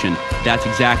Revolution. That's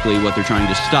exactly what they're trying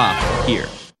to stop here.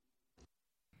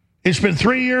 It's been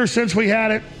 3 years since we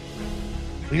had it.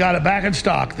 We got it back in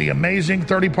stock. The amazing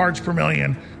 30 parts per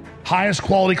million, highest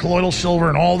quality colloidal silver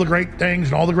and all the great things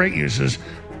and all the great uses.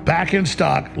 Back in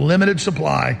stock, limited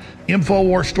supply.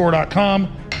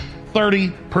 InfoWarsStore.com,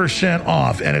 30%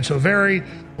 off. And it's a very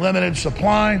limited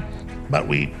supply, but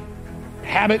we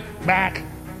have it back.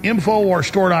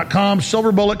 InfoWarsStore.com,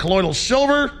 Silver Bullet Colloidal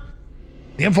Silver.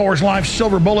 The InfoWars Live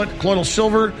Silver Bullet Colloidal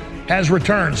Silver has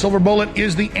returned. Silver Bullet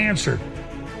is the answer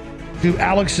to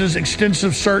Alex's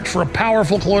extensive search for a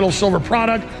powerful colloidal silver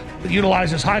product that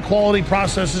utilizes high-quality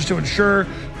processes to ensure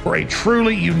for a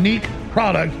truly unique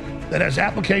product that has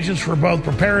applications for both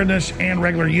preparedness and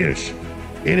regular use.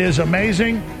 It is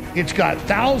amazing. It's got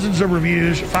thousands of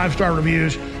reviews, 5-star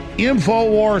reviews.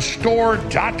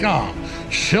 InfoWarsStore.com.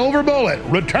 Silver Bullet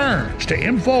returns to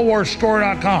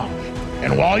InfoWarsStore.com.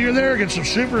 And while you're there, get some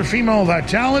Super Female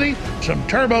Vitality, some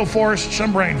Turbo Force,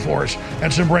 some Brain Force,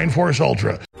 and some Brain Force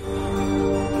Ultra.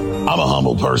 I'm a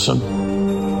humble person,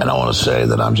 and I want to say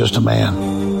that I'm just a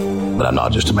man. But I'm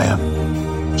not just a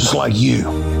man. Just like you.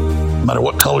 No matter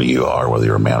what color you are, whether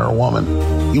you're a man or a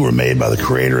woman, you were made by the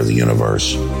creator of the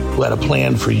universe, who had a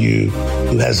plan for you,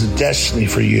 who has a destiny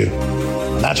for you.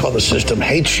 And that's why the system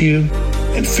hates you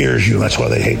and fears you, and that's why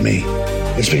they hate me.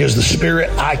 It's because the spirit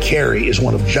I carry is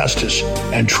one of justice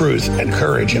and truth and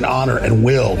courage and honor and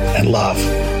will and love.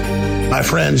 My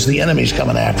friends, the enemy's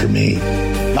coming after me,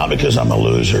 not because I'm a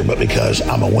loser, but because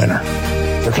I'm a winner.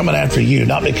 They're coming after you,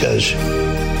 not because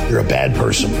you're a bad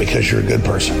person, because you're a good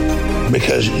person,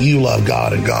 because you love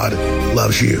God and God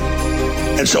loves you.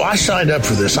 And so I signed up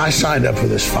for this. I signed up for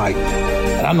this fight.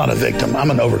 And I'm not a victim.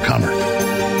 I'm an overcomer.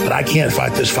 But I can't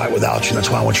fight this fight without you. That's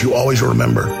why I want you always to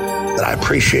remember that I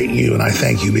appreciate you and I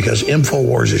thank you, because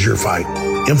InfoWars is your fight.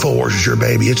 InfoWars is your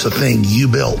baby. It's the thing you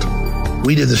built.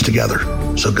 We did this together.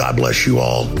 So God bless you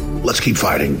all. Let's keep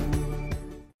fighting.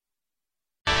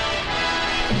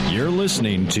 You're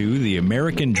listening to The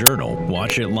American Journal.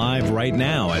 Watch it live right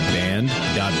now at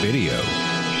band.video.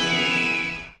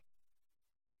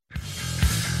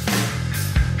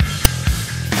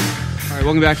 All right,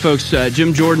 welcome back, folks.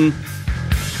 Jim Jordan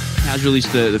has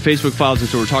released the Facebook files, and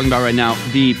so we're talking about right now.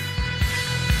 The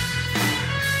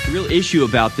real issue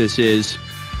about this is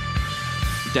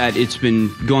that it's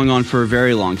been going on for a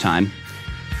very long time,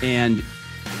 and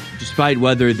despite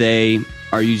whether they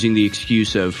are using the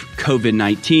excuse of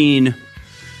COVID-19,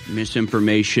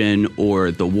 misinformation,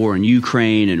 or the war in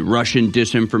Ukraine and Russian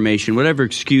disinformation, whatever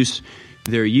excuse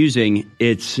they're using,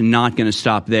 it's not going to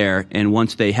stop there. And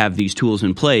once they have these tools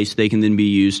in place, they can then be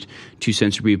used to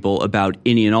censor people about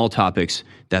any and all topics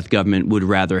that the government would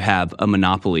rather have a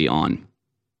monopoly on.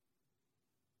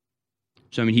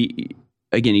 So, I mean,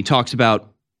 he talks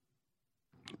about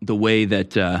the way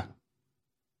that the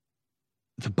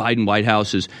Biden White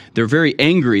House they're very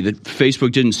angry that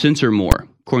Facebook didn't censor more.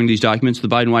 According to these documents, the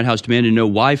Biden White House demanded to know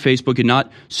why Facebook had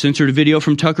not censored a video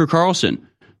from Tucker Carlson.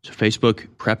 So Facebook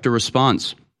prepped a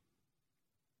response.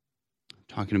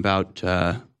 Talking about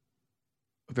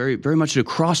very, very much at a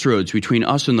crossroads between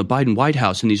us and the Biden White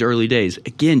House in these early days.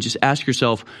 Again, just ask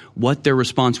yourself what their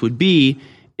response would be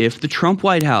if the Trump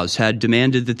White House had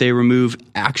demanded that they remove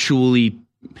actually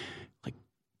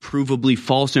provably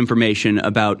false information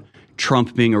about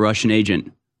Trump being a Russian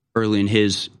agent early in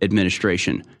his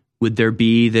administration. Would there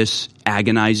be this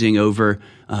agonizing over,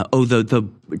 the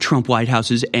Trump White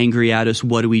House is angry at us,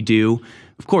 what do we do?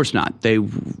 Of course not. They,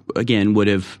 again, would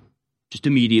have just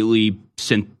immediately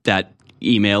sent that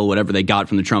email, whatever they got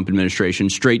from the Trump administration,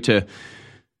 straight to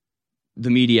the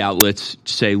media outlets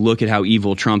to say, look at how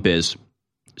evil Trump is.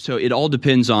 So it all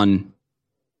depends on,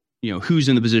 who's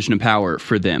in the position of power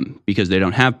for them, because they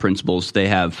don't have principles, they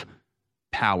have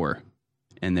power,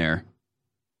 and they're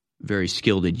very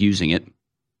skilled at using it.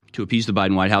 To appease the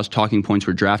Biden White House, talking points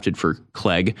were drafted for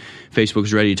Clegg. Facebook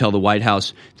was ready to tell the White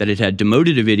House that it had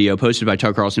demoted a video posted by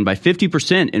Tucker Carlson by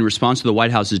 50% in response to the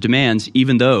White House's demands,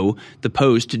 even though the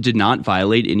post did not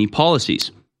violate any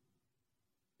policies.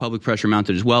 Public pressure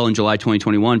mounted as well. In July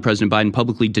 2021, President Biden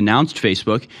publicly denounced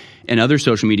Facebook and other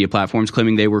social media platforms,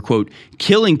 claiming they were, quote,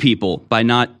 killing people by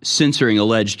not censoring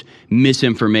alleged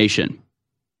misinformation.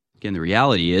 Again, the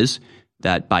reality is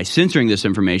that by censoring this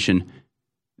information,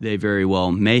 they very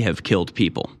well may have killed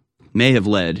people, may have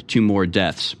led to more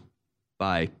deaths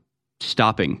by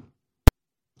stopping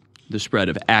the spread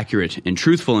of accurate and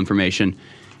truthful information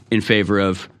in favor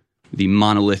of the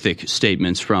monolithic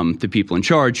statements from the people in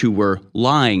charge who were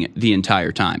lying the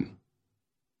entire time.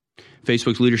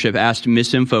 Facebook's leadership asked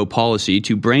Misinfo Policy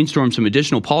to brainstorm some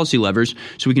additional policy levers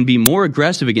so we can be more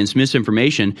aggressive against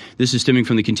misinformation. This is stemming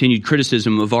from the continued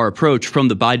criticism of our approach from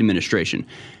the Biden administration.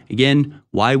 Again,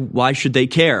 why should they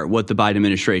care what the Biden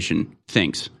administration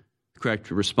thinks? The correct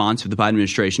response of the Biden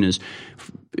administration is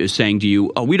saying to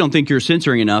you, we don't think you're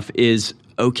censoring enough, is,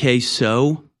 okay,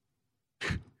 so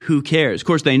who cares? Of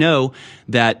course, they know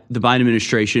that the Biden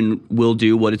administration will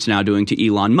do what it's now doing to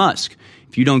Elon Musk.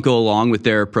 If you don't go along with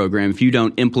their program, if you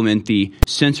don't implement the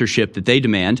censorship that they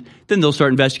demand, then they'll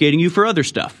start investigating you for other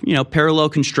stuff. Parallel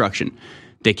construction.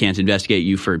 They can't investigate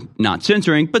you for not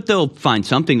censoring, but they'll find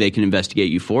something they can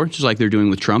investigate you for, just like they're doing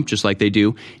with Trump, just like they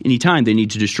do anytime they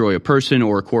need to destroy a person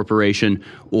or a corporation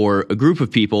or a group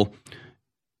of people,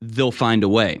 they'll find a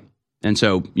way. And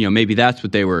so, maybe that's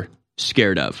what they were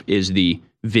scared of, is the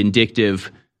vindictive,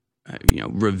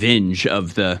 revenge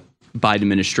of the Biden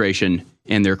administration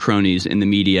and their cronies in the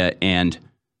media and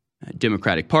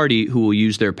Democratic Party, who will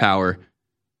use their power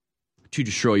to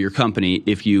destroy your company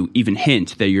if you even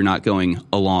hint that you're not going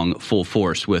along full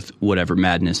force with whatever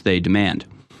madness they demand.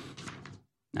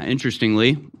 Now,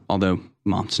 interestingly, although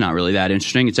it's not really that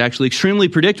interesting, it's actually extremely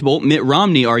predictable. Mitt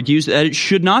Romney argues that it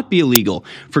should not be illegal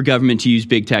for government to use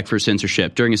big tech for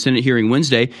censorship. During a Senate hearing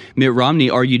Wednesday, Mitt Romney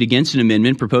argued against an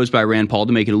amendment proposed by Rand Paul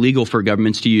to make it illegal for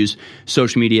governments to use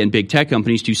social media and big tech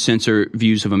companies to censor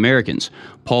views of Americans.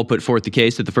 Paul put forth the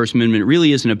case that the First Amendment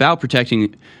really isn't about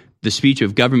protecting the speech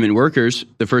of government workers.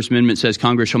 The First Amendment says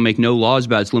Congress shall make no laws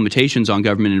about its limitations on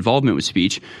government involvement with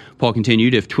speech. Paul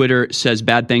continued, if Twitter says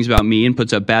bad things about me and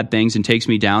puts up bad things and takes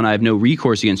me down, I have no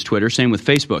recourse against Twitter. Same with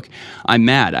Facebook. I'm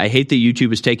mad. I hate that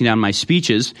YouTube has taken down my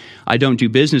speeches. I don't do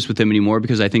business with them anymore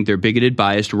because I think they're bigoted,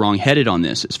 biased, wrong-headed on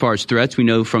this. As far as threats, we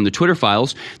know from the Twitter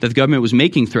files that the government was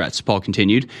making threats, Paul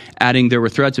continued, adding there were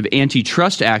threats of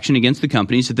antitrust action against the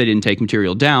companies if they didn't take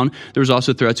material down. There was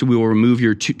also threats that we will remove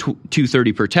your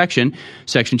 230 protection.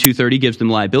 Section 230 gives them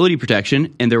liability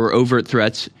protection, and there were overt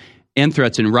threats and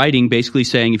threats in writing basically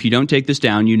saying if you don't take this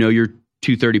down, your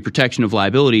 230 protection of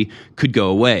liability could go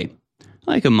away.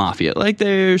 Like a mafia, like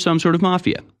they're some sort of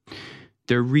mafia.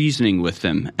 They're reasoning with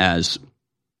them, as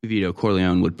Vito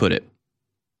Corleone would put it,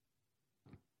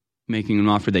 making an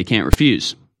offer they can't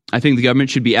refuse. I think the government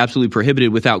should be absolutely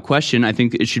prohibited without question. I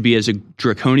think it should be as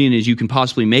draconian as you can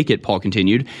possibly make it, Paul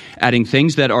continued, adding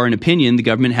things that are an opinion. The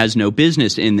government has no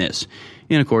business in this.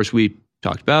 And of course, we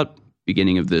talked about,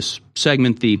 beginning of this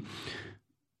segment, the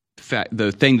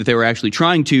thing that they were actually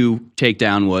trying to take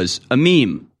down was a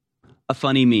meme, a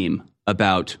funny meme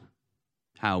about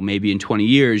how maybe in 20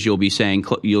 years you'll be seeing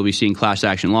class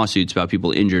action lawsuits about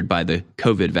people injured by the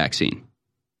COVID vaccine.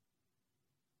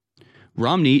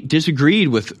 Romney disagreed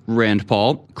with Rand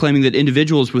Paul, claiming that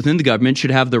individuals within the government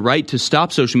should have the right to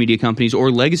stop social media companies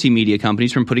or legacy media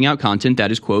companies from putting out content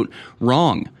that is, quote,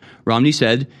 wrong. Romney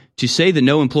said, to say that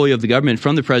no employee of the government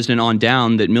from the president on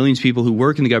down, that millions of people who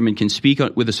work in the government can speak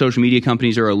with the social media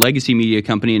companies or a legacy media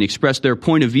company and express their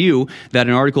point of view that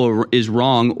an article is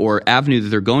wrong or avenue that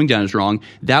they're going down is wrong,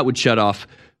 that would shut off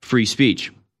free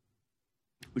speech,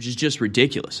 which is just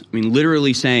ridiculous. I mean,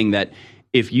 literally saying that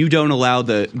if you don't allow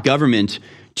the government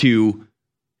to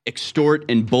extort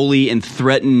and bully and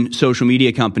threaten social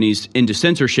media companies into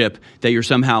censorship, that you're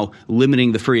somehow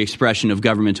limiting the free expression of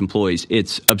government employees.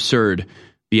 It's absurd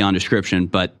beyond description.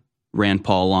 But Rand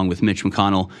Paul, along with Mitch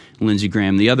McConnell, Lindsey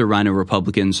Graham, the other Rhino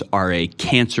Republicans, are a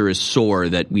cancerous sore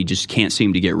that we just can't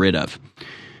seem to get rid of,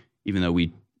 even though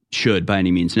we should by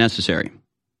any means necessary.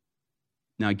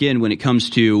 Now, again, when it comes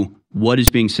to what is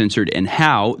being censored and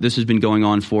how, this has been going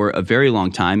on for a very long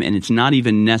time, and it's not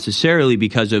even necessarily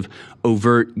because of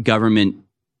overt government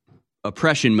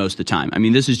oppression most of the time. I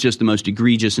mean, this is just the most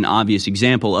egregious and obvious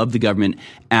example of the government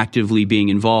actively being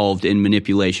involved in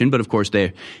manipulation. But of course,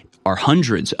 there are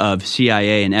hundreds of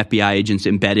CIA and FBI agents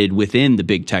embedded within the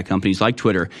big tech companies like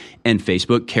Twitter and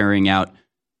Facebook, carrying out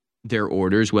their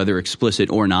orders, whether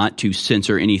explicit or not, to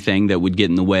censor anything that would get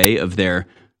in the way of their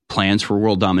plans for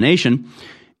world domination.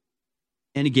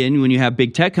 And again, when you have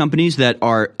big tech companies that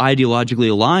are ideologically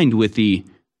aligned with the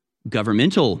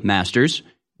governmental masters,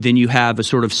 then you have a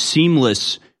sort of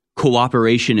seamless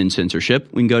cooperation in censorship.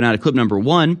 We can go down to clip number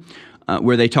 1,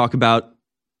 where they talk about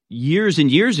years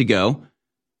and years ago,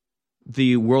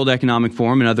 the World Economic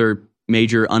Forum and other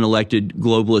major unelected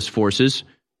globalist forces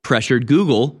pressured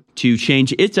Google to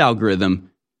change its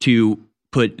algorithm to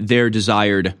put their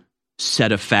desired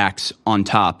set of facts on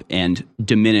top and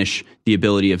diminish the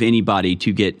ability of anybody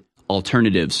to get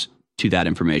alternatives to that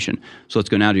information. So let's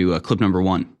go now to clip number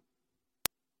 1.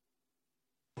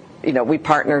 You know, we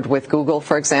partnered with Google,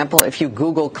 for example. If you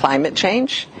Google climate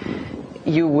change,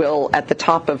 you will, at the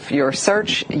top of your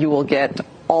search, you will get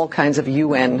all kinds of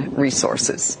UN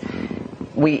resources.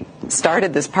 We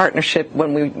started this partnership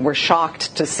when we were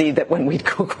shocked to see that when we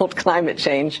Googled climate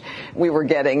change, we were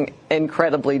getting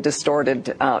incredibly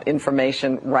distorted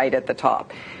information right at the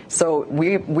top. So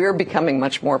we're becoming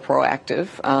much more proactive.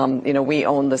 We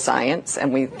own the science,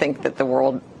 and we think that the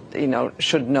world,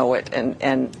 should know it,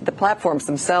 and the platforms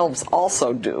themselves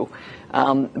also do.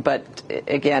 But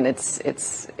again, it's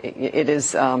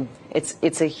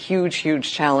a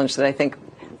huge challenge that I think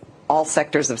all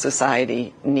sectors of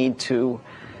society need to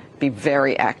be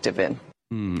very active in.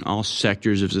 All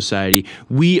sectors of society.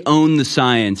 We own the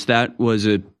science. That was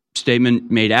a statement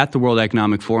made at the World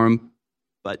Economic Forum,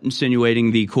 but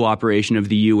insinuating the cooperation of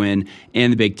the UN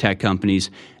and the big tech companies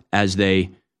as they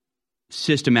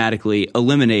systematically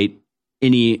eliminate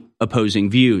any opposing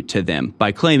view to them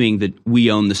by claiming that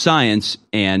we own the science,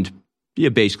 and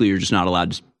basically you're just not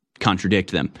allowed to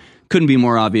contradict them. Couldn't be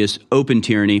more obvious. Open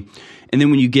tyranny. And then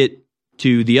when you get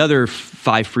to the other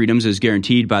 5 freedoms as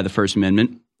guaranteed by the First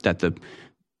Amendment that the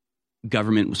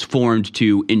government was formed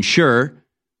to ensure,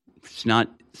 it's not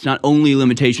only a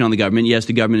limitation on the government. Yes,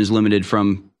 the government is limited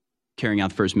from carrying out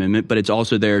the First Amendment, but it's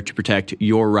also there to protect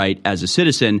your right as a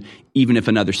citizen, even if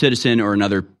another citizen or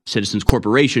another citizen's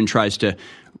corporation tries to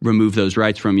remove those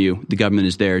rights from you. The government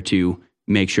is there to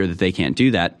make sure that they can't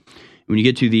do that. When you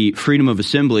get to the freedom of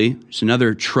assembly, it's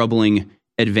another troubling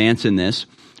advance in this,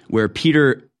 where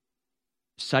Peter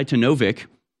Saitanovic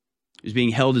is being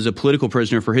held as a political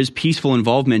prisoner for his peaceful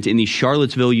involvement in the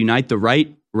Charlottesville Unite the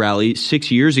Right rally 6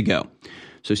 years ago.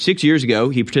 So 6 years ago,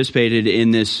 he participated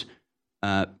in this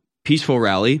peaceful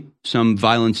rally. Some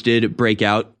violence did break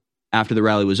out after the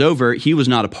rally was over. He was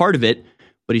not a part of it,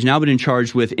 but he's now been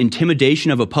charged with intimidation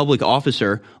of a public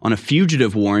officer on a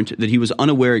fugitive warrant that he was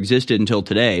unaware existed until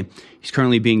today. He's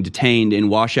currently being detained in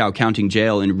Washoe County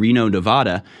Jail in Reno,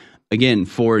 Nevada, again,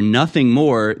 for nothing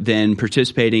more than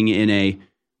participating in a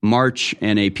march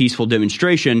and a peaceful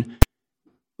demonstration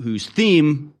whose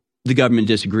theme the government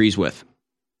disagrees with.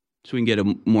 So we can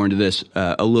get more into this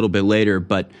a little bit later,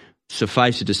 but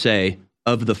suffice it to say,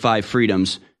 of the 5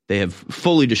 freedoms, they have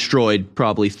fully destroyed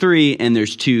probably 3, and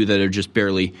there's 2 that are just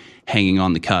barely hanging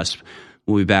on the cusp.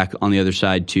 We'll be back on the other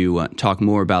side to talk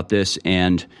more about this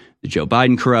and the Joe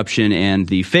Biden corruption and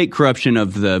the fake corruption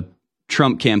of the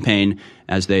Trump campaign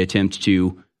as they attempt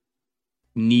to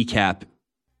kneecap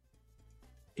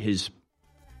his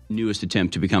newest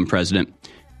attempt to become president.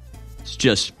 It's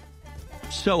just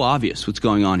so obvious what's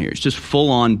going on here. It's just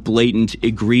full-on, blatant,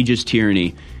 egregious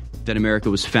tyranny that America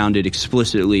was founded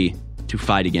explicitly to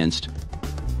fight against.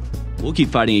 We'll keep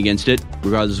fighting against it,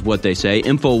 regardless of what they say.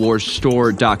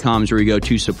 InfoWarsStore.com is where you go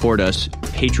to support us.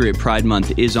 Patriot Pride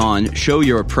Month is on. Show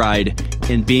your pride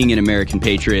in being an American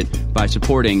patriot by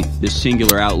supporting this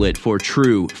singular outlet for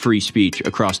true free speech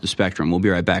across the spectrum. We'll be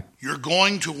right back. You're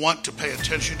going to want to pay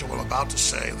attention to what I'm about to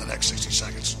say in the next 60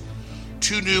 seconds.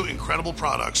 2 new incredible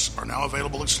products are now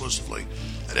available exclusively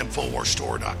at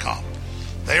InfoWarsStore.com.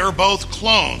 They are both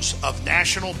clones of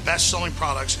national best-selling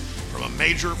products from a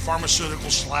major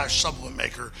pharmaceutical/supplement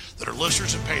maker that are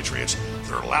listeners and patriots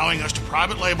that are allowing us to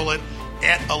private label it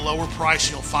at a lower price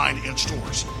you'll find in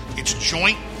stores. It's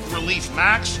Joint Relief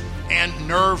Max and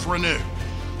Nerve Renew.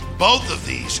 Both of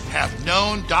these have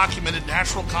known documented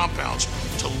natural compounds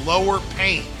to lower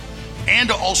pain and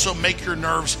to also make your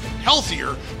nerves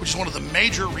healthier, which is one of the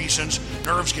major reasons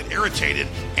nerves get irritated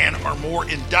and are more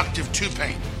inductive to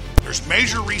pain. There's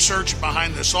major research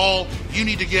behind this all. You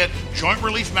need to get Joint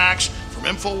Relief Max from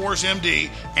InfoWars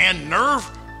MD and Nerve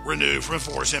Renew from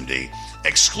InfoWars MD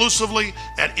exclusively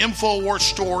at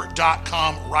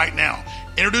InfoWarsStore.com right now.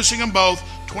 Introducing them both,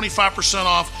 25%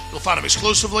 off. You'll find them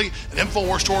exclusively at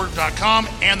InfoWarsStore.com,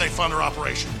 and they fund our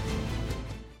operation.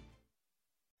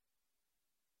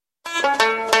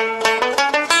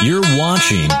 You're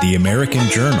watching The American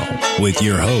Journal with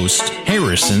your host,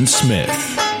 Harrison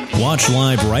Smith. Watch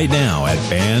live right now at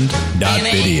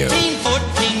band.video.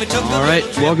 All right,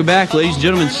 welcome back, ladies and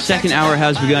gentlemen. Second hour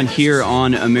has begun here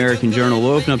on American Journal.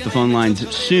 We'll open up the phone lines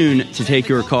soon to take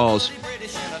your calls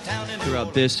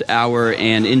throughout this hour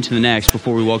and into the next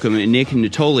before we welcome Nick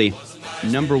Natoli,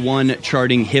 #1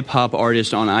 charting hip-hop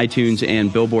artist on iTunes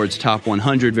and Billboard's Top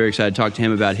 100. Very excited to talk to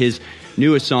him about his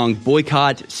newest song,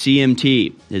 Boycott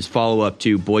CMT, his follow-up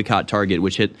to Boycott Target,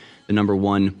 which hit the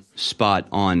 #1 spot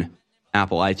on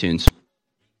Apple iTunes.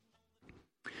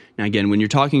 Now, again, when you're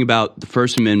talking about the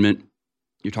First Amendment,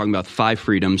 you're talking about 5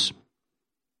 freedoms,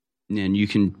 and you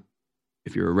can,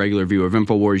 if you're a regular viewer of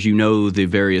InfoWars, you know the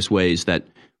various ways that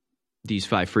these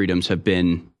 5 freedoms have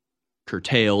been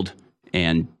curtailed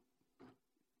and,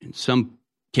 in some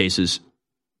cases,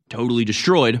 totally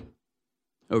destroyed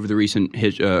over the recent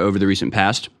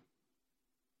past.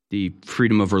 The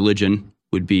freedom of religion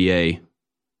would be a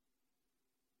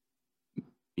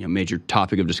major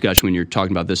topic of discussion when you're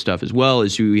talking about this stuff, as well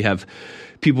as we have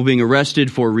people being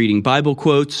arrested for reading Bible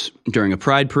quotes during a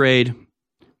pride parade,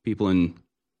 people in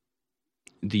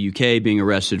the UK being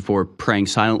arrested for praying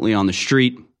silently on the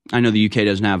street. I know the UK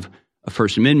doesn't have a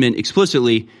First Amendment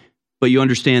explicitly, but you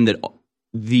understand that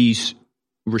these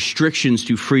restrictions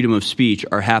to freedom of speech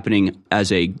are happening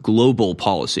as a global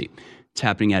policy. It's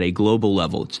happening at a global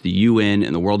level. It's the UN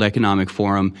and the World Economic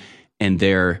Forum and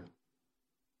their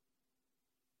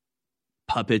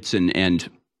puppets and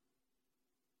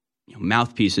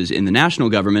mouthpieces in the national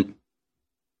government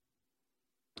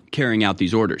carrying out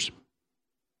these orders.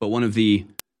 But one of the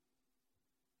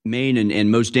main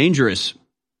and most dangerous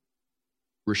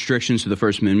restrictions to the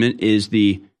First Amendment is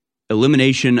the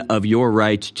elimination of your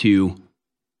right to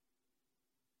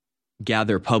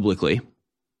gather publicly.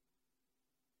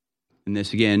 And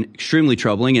this, again, extremely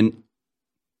troubling. And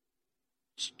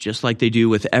just like they do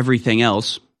with everything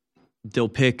else, they'll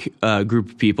pick a group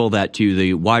of people that to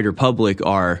the wider public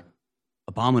are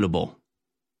abominable.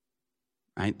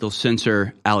 Right? They'll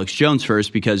censor Alex Jones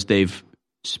first because they've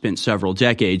spent several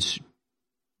decades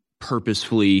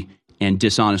purposefully and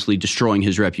dishonestly destroying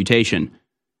his reputation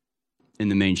in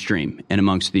the mainstream and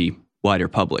amongst the wider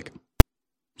public.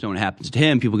 So when it happens to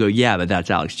him, people go, yeah, but that's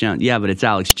Alex Jones. Yeah, but it's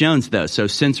Alex Jones, though, so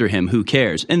censor him. Who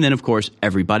cares? And then, of course,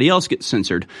 everybody else gets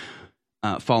censored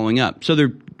following up. So they're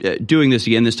doing this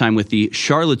again, this time with the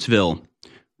Charlottesville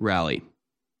rally.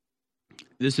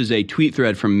 This is a tweet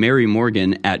thread from Mary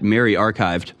Morgan at Mary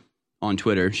Archived on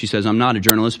Twitter. She says, I'm not a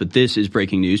journalist, but this is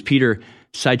breaking news. Peter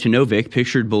Saitanovic,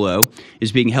 pictured below,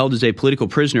 is being held as a political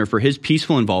prisoner for his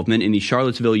peaceful involvement in the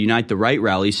Charlottesville Unite the Right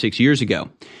rally 6 years ago.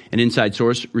 An inside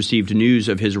source received news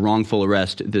of his wrongful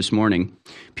arrest this morning.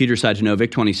 Peter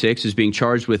Saitanovic, 26, is being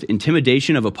charged with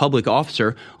intimidation of a public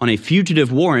officer on a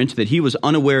fugitive warrant that he was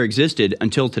unaware existed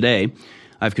until today.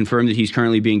 I've confirmed that he's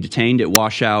currently being detained at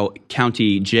Washoe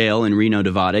County Jail in Reno,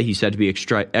 Nevada. He's said to be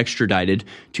extradited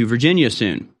to Virginia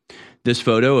soon. This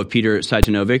photo of Peter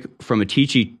Saitanovic from a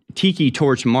Tiki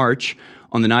Torch March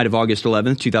on the night of August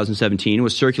 11th, 2017,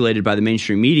 was circulated by the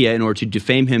mainstream media in order to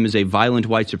defame him as a violent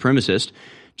white supremacist.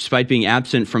 Despite being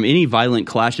absent from any violent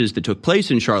clashes that took place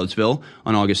in Charlottesville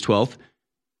on August 12th,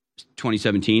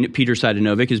 2017, Peter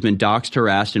Saitanovic has been doxxed,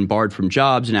 harassed, and barred from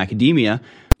jobs in academia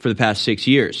for the past 6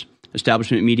 years.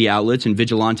 Establishment media outlets and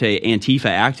vigilante Antifa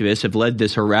activists have led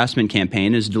this harassment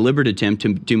campaign as a deliberate attempt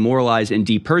to demoralize and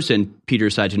deperson Peter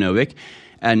Sajanovic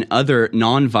and other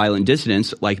nonviolent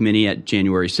dissidents like many at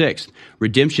January 6th.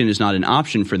 Redemption is not an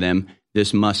option for them.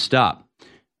 This must stop.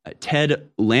 Ted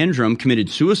Landrum committed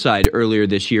suicide earlier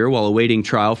this year while awaiting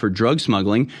trial for drug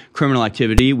smuggling, criminal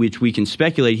activity which we can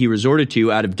speculate he resorted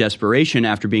to out of desperation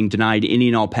after being denied any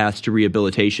and all paths to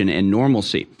rehabilitation and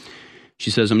normalcy.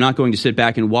 She says, I'm not going to sit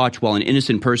back and watch while an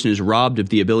innocent person is robbed of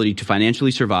the ability to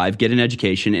financially survive, get an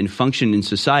education, and function in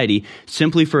society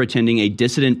simply for attending a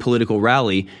dissident political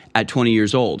rally at 20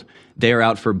 years old. They are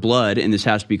out for blood, and this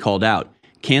has to be called out.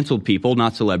 Canceled people,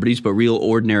 not celebrities, but real,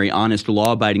 ordinary, honest,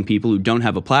 law-abiding people who don't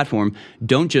have a platform,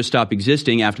 don't just stop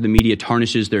existing after the media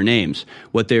tarnishes their names.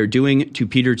 What they are doing to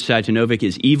Peter Sajanovic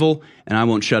is evil, and I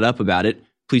won't shut up about it.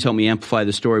 Please help me amplify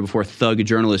the story before thug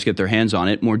journalists get their hands on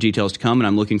it. More details to come, and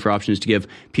I'm looking for options to give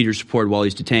Peter support while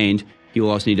he's detained. He will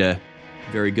also need a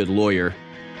very good lawyer.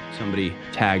 Somebody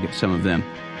tag some of them.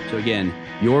 So again,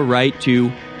 your right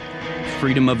to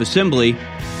freedom of assembly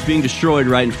is being destroyed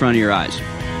right in front of your eyes.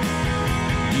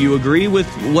 Do you agree with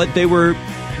what they were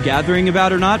gathering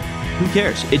about or not? Who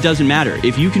cares? It doesn't matter.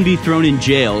 If you can be thrown in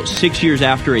jail 6 years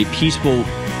after a peaceful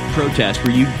protest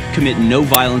where you commit no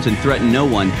violence and threaten no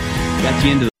one, that's the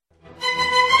end of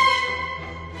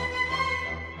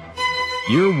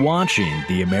the... You're watching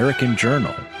The American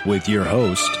Journal with your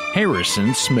host,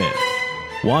 Harrison Smith.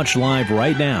 Watch live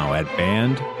right now at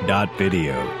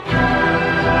band.video.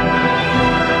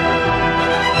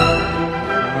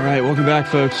 All right, welcome back,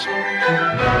 folks.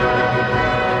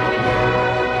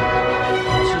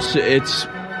 It's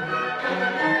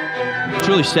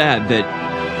really sad that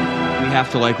we have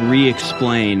to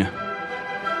re-explain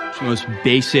the most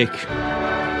basic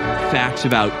facts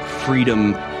about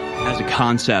freedom as a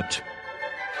concept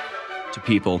to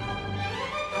people.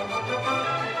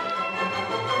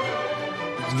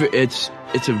 It's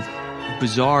a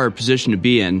bizarre position to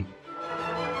be in.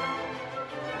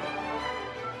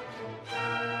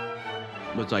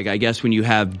 It's I guess when you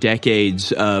have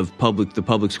decades of the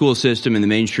public school system and the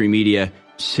mainstream media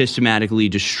systematically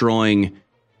destroying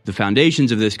the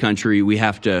foundations of this country, we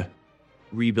have to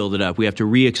rebuild it up. We have to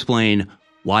re-explain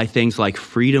why things like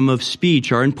freedom of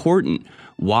speech are important,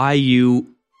 why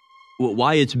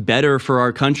it's better for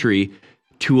our country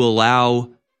to allow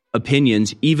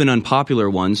opinions, even unpopular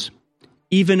ones,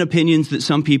 even opinions that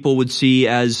some people would see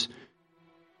as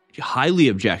highly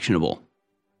objectionable.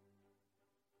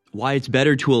 Why it's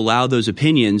better to allow those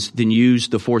opinions than use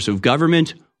the force of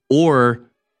government or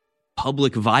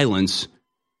public violence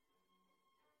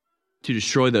to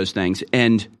destroy those things.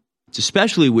 And it's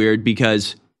especially weird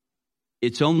because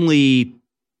it's only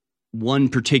one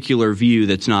particular view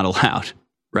that's not allowed,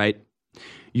 right?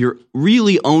 You're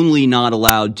really only not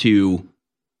allowed to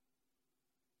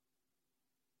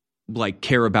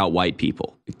care about white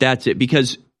people. That's it.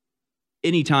 Because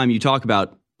anytime you talk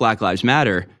about Black Lives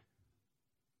Matter,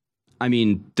 I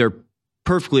mean, they're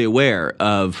perfectly aware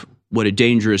of what a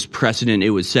dangerous precedent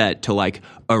it would set to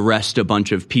arrest a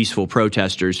bunch of peaceful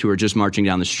protesters who are just marching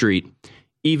down the street,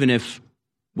 even if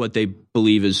what they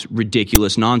believe is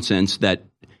ridiculous nonsense that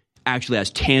actually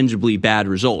has tangibly bad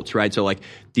results, right? So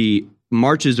the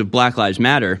marches of Black Lives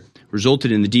Matter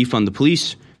resulted in the defund the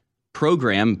police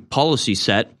program policy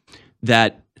set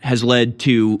that has led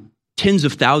to tens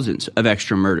of thousands of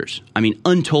extra murders. I mean,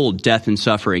 untold death and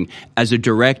suffering as a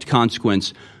direct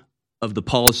consequence of the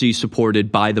policies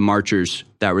supported by the marchers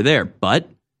that were there. But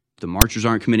if the marchers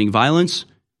aren't committing violence,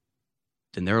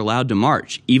 then they're allowed to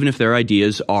march, even if their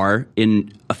ideas are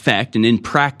in effect and in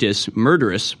practice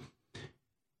murderous.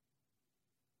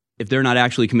 If they're not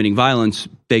actually committing violence,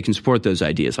 they can support those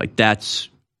ideas. That's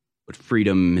what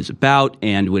freedom is about.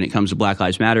 And when it comes to Black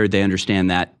Lives Matter, they understand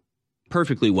that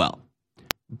perfectly well.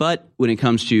 But when it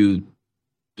comes to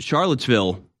the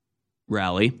Charlottesville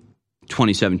rally,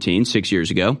 2017, 6 years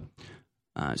ago,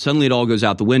 suddenly it all goes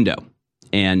out the window.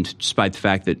 And despite the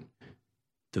fact that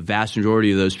the vast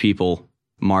majority of those people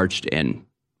marched and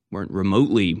weren't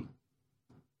remotely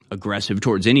aggressive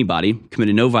towards anybody,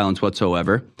 committed no violence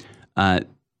whatsoever,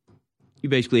 you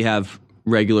basically have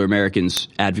regular Americans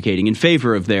advocating in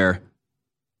favor of their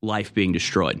life being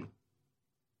destroyed.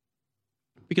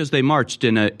 Because they marched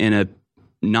in a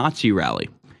Nazi rally.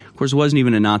 Of course, it wasn't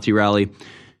even a Nazi rally.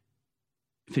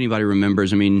 If anybody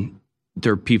remembers, I mean,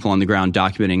 there are people on the ground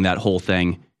documenting that whole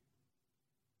thing.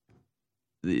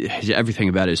 Everything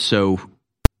about it is so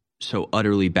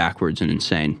utterly backwards and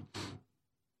insane.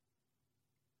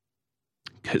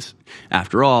 Because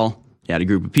after all, you had a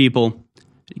group of people,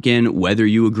 again, whether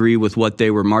you agree with what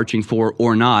they were marching for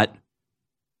or not,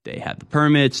 They had the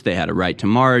permits, they had a right to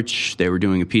march, they were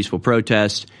doing a peaceful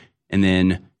protest, and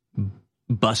then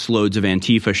busloads of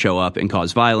Antifa show up and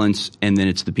cause violence, and then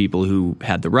it's the people who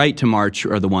had the right to march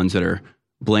are the ones that are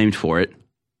blamed for it.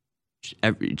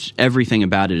 Everything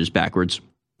about it is backwards.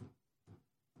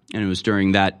 And it was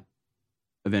during that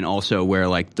event also where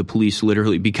like the police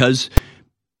literally, because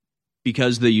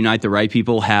the Unite the Right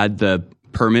people had the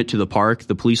permit to the park,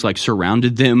 the police like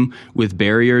surrounded them with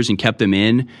barriers and kept them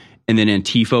in. And then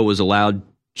Antifa was allowed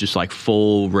just like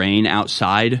full reign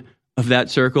outside of that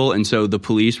circle. And so the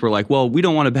police were like, well, we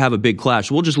don't want to have a big clash.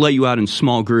 We'll just let you out in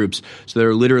small groups. So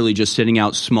they're literally just sending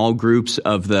out small groups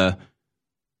of the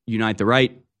Unite the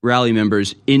Right rally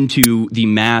members into the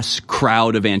mass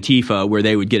crowd of Antifa where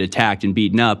they would get attacked and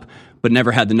beaten up, but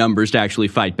never had the numbers to actually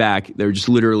fight back. They were just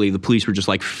literally, the police were just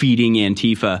like feeding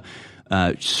Antifa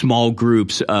small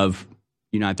groups of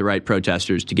Unite the Right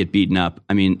protesters to get beaten up.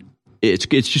 I mean, it's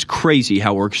just crazy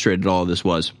how orchestrated all of this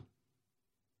was.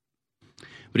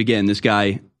 But again, this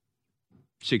guy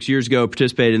 6 years ago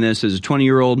participated in this as a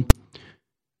 20-year-old,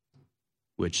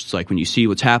 which is like when you see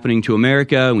what's happening to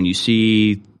America, when you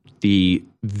see the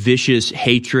vicious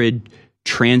hatred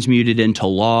transmuted into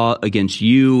law against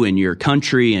you and your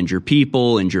country and your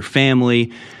people and your family,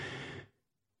 it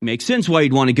makes sense why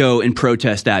you'd want to go and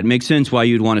protest that. It makes sense why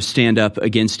you'd want to stand up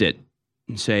against it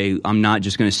and say, I'm not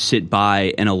just going to sit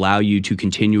by and allow you to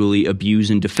continually abuse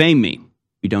and defame me.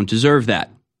 You don't deserve that.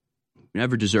 You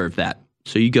never deserve that.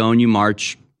 So you go and you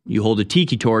march, you hold a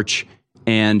tiki torch,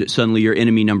 and suddenly you're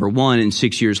enemy number one, and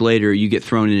 6 years later you get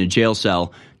thrown in a jail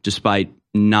cell despite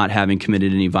not having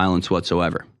committed any violence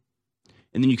whatsoever.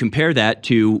 And then you compare that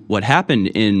to what happened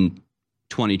in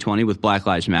 2020 with Black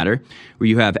Lives Matter, where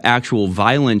you have actual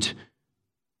violent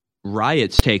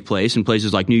riots take place in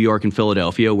places like New York and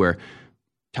Philadelphia, where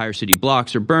entire city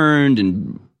blocks are burned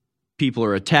and people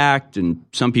are attacked and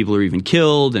some people are even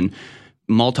killed, and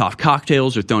Molotov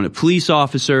cocktails are thrown at police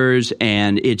officers,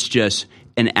 and it's just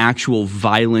an actual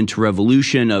violent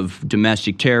revolution of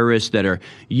domestic terrorists that are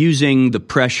using the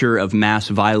pressure of mass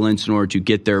violence in order to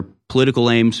get their political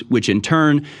aims, which in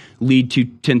turn lead to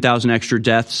 10,000 extra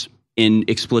deaths in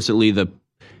explicitly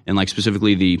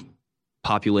specifically the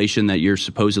population that you're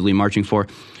supposedly marching for.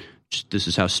 This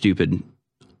is how stupid,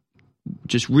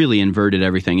 just really inverted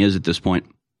everything is at this point.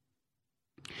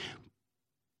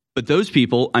 But those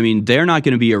people, I mean, they're not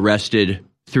going to be arrested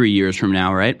 3 years from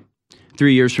now, right?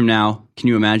 3 years from now, can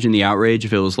you imagine the outrage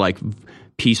if it was like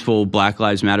peaceful Black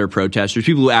Lives Matter protesters,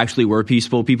 people who actually were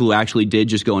peaceful, people who actually did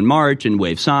just go and march and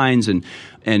wave signs and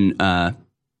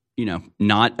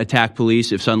not attack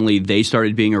police, if suddenly they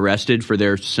started being arrested for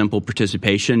their simple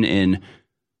participation in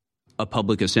a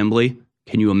public assembly?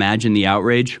 Can you imagine the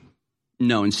outrage?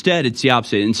 No, instead, it's the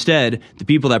opposite. Instead, the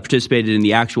people that participated in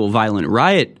the actual violent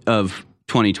riot of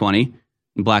 2020,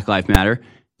 Black Lives Matter,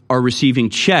 are receiving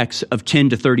checks of $10,000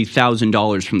 to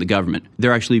 $30,000 from the government.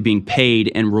 They're actually being paid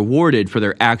and rewarded for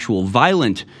their actual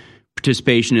violent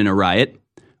participation in a riot,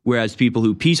 whereas people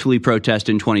who peacefully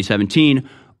protested in 2017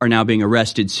 are now being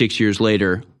arrested 6 years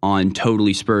later on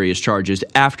totally spurious charges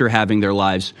after having their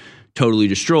lives totally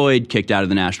destroyed, kicked out of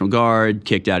the National Guard,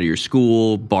 kicked out of your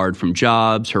school, barred from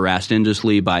jobs, harassed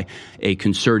endlessly by a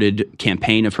concerted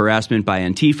campaign of harassment by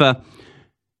Antifa.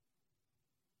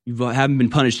 You haven't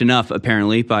been punished enough,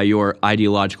 apparently, by your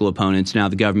ideological opponents. Now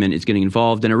the government is getting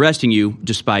involved and arresting you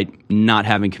despite not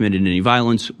having committed any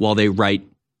violence, while they write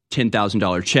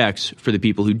 $10,000 checks for the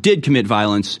people who did commit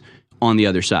violence on the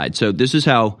other side. So this is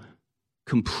how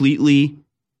completely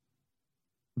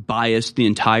biased the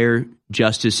entire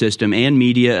justice system and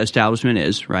media establishment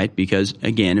is, right? Because,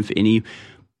 again, if any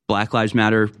Black Lives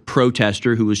Matter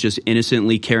protester who was just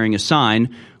innocently carrying a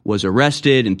sign was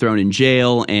arrested and thrown in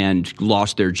jail and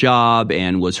lost their job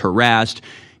and was harassed,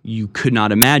 you could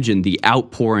not imagine the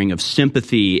outpouring of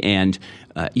sympathy and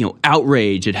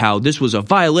outrage at how this was a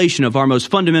violation of our most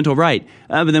fundamental right.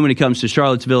 But then when it comes to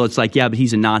Charlottesville, it's like, yeah, but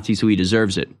he's a Nazi, so he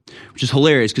deserves it, which is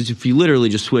hilarious, because if you literally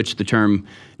just switch the term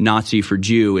Nazi for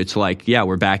Jew, it's like, yeah,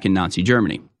 we're back in Nazi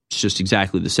Germany. It's just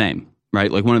exactly the same,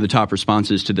 right? Like one of the top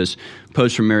responses to this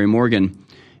post from Mary Morgan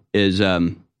is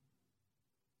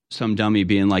some dummy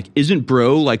being like, isn't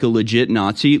bro like a legit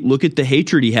Nazi? Look at the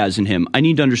hatred he has in him. I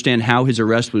need to understand how his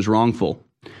arrest was wrongful.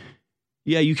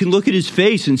 Yeah, you can look at his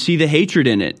face and see the hatred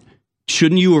in it.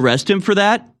 Shouldn't you arrest him for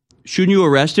that? Shouldn't you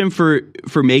arrest him for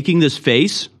making this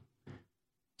face?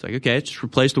 It's like, okay, just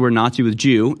replace the word Nazi with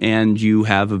Jew, and you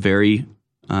have a very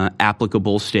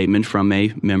applicable statement from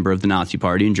a member of the Nazi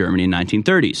Party in Germany in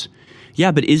 1930s.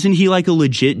 Yeah, but isn't he like a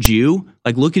legit Jew?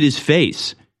 Like, look at his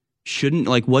face.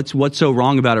 What's so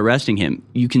wrong about arresting him?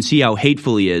 You can see how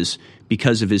hateful he is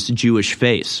because of his Jewish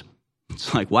face.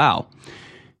 It's like, wow,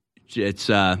 it's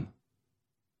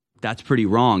that's pretty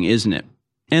wrong, isn't it?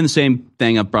 And the same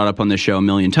thing I've brought up on this show a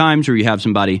million times, where you have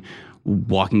somebody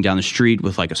walking down the street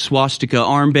with like a swastika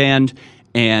armband,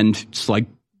 and it's like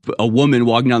a woman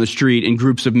walking down the street and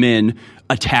groups of men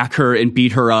attack her and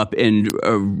beat her up and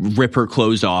rip her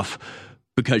clothes off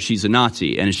because she's a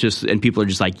Nazi. And it's just, and people are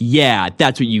just like, yeah,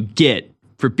 that's what you get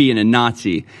for being a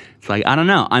Nazi. It's like, I don't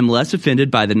know. I'm less offended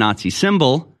by the Nazi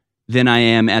symbol than I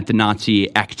am at the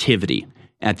Nazi activity,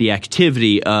 at the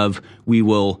activity of we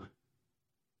will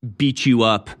beat you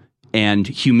up and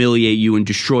humiliate you and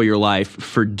destroy your life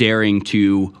for daring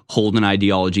to hold an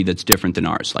ideology that's different than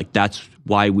ours. Like, that's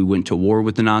why we went to war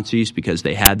with the Nazis, because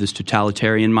they had this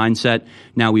totalitarian mindset.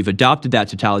 Now we've adopted that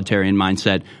totalitarian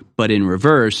mindset, but in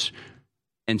reverse,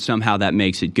 and somehow that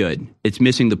makes it good. It's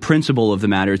missing the principle of the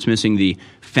matter. It's missing the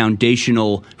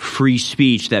foundational free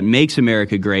speech that makes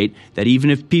America great, that even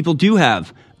if people do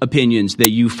have opinions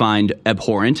that you find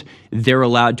abhorrent, they're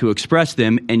allowed to express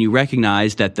them, and you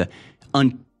recognize that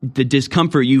the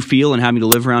discomfort you feel in having to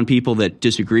live around people that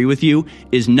disagree with you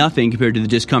is nothing compared to the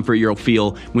discomfort you'll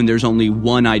feel when there's only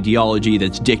one ideology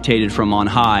that's dictated from on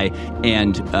high,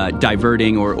 and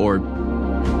diverting or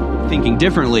thinking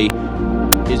differently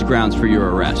is grounds for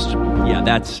your arrest. Yeah,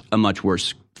 that's a much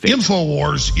worse fate.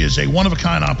 InfoWars is a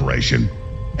one-of-a-kind operation,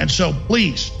 and so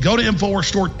please go to InfoWars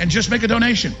store and just make a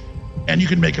donation. And you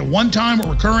can make it one-time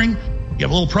or recurring. You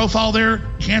have a little profile there,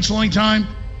 cancel anytime.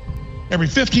 Every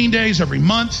 15 days, every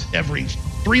month, every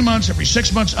 3 months, every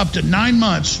 6 months, up to 9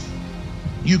 months,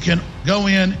 you can go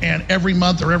in, and every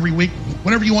month or every week,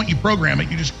 whenever you want, you program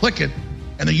it. You just click it,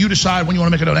 and then you decide when you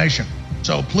want to make a donation.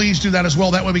 So please do that as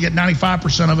well. That way we get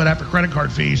 95% of it after credit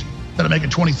card fees, instead of making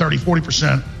 20, 30,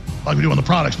 40% like we do on the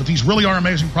products. But these really are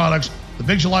amazing products. The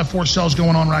big July 4th sale is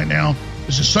going on right now.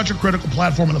 This is such a critical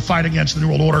platform in the fight against the New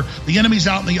World Order. The enemy's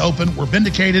out in the open. We're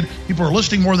vindicated. People are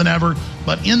listening more than ever.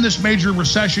 But in this major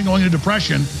recession, going into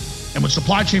depression, and with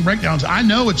supply chain breakdowns, I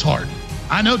know it's hard.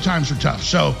 I know times are tough.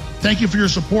 So thank you for your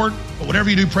support. But whatever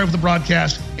you do, pray for the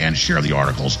broadcast and share the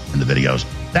articles and the videos.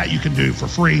 That you can do for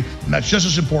free. And that's just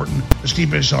as important as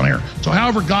keeping us on air. So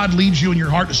however God leads you in your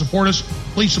heart to support us,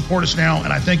 please support us now.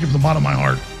 And I thank you from the bottom of my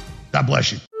heart. God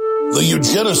bless you. The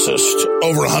eugenicists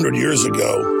over 100 years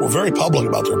ago were very public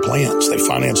about their plans. They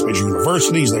financed major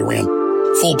universities. They ran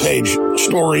full-page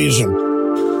stories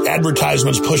and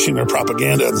advertisements pushing their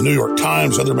propaganda in the New York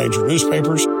Times, other major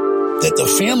newspapers, that the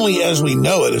family as we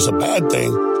know it is a bad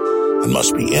thing and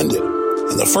must be ended.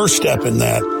 And the first step in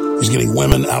that is getting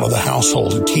women out of the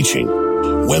household and teaching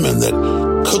women that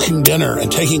cooking dinner and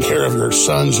taking care of your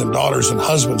sons and daughters and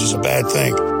husbands is a bad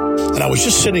thing. And I was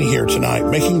just sitting here tonight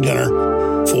making dinner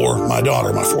for my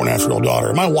daughter, my 4.5-year-old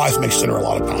daughter. My wife makes dinner a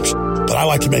lot of times, but I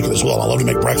like to make it as well. I love to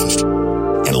make breakfast.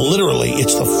 And literally,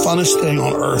 it's the funnest thing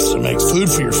on earth to make food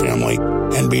for your family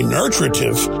and be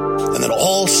nurturative, and then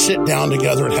all sit down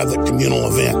together and have that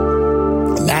communal event.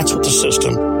 And that's what the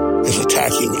system is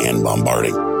attacking and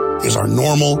bombarding, is our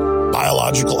normal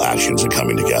biological actions and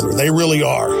coming together. They really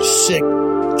are sick,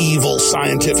 evil,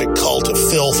 scientific cult of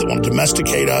filth that want to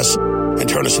domesticate us and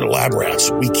turn us into lab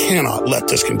rats. We cannot let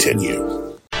this continue.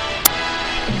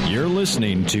 You're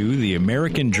listening to The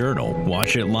American Journal.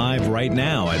 Watch it live right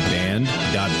now at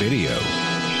band.video.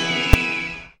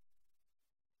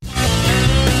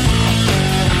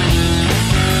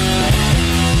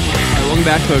 Welcome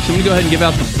back, folks. I'm going to go ahead and give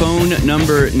out the phone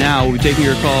number now. We'll be taking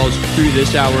your calls through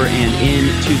this hour and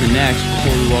into the next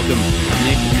before we welcome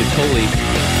Nick Nittoli,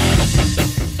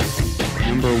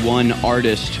 number one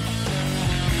artist,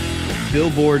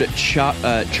 Billboard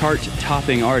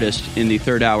chart-topping artist in the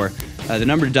third hour. The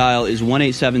number to dial is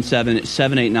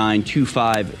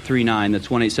 1-877-789-2539. That's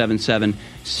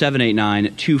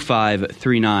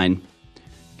 1-877-789-2539.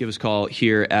 Give us a call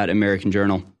here at American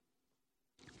Journal.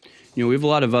 You know, we have a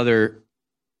lot of other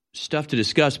stuff to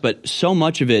discuss, but so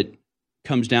much of it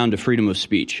comes down to freedom of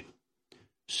speech.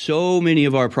 So many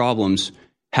of our problems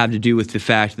have to do with the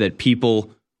fact that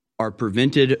people are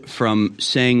prevented from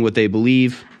saying what they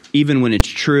believe, even when it's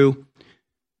true,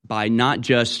 by not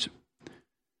just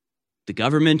the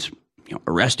government,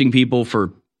 arresting people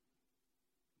for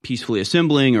peacefully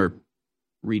assembling or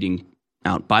reading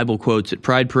out Bible quotes at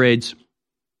pride parades,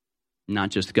 not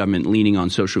just the government leaning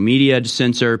on social media to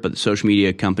censor, but the social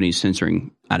media companies censoring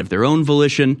out of their own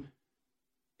volition,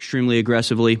 extremely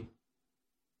aggressively,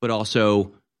 but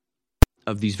also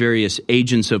of these various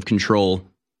agents of control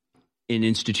in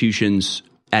institutions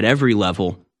at every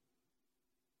level,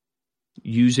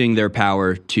 using their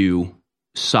power to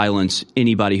silence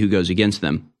anybody who goes against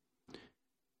them.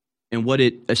 And what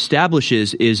it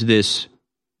establishes is this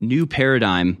new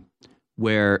paradigm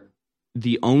where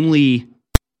the only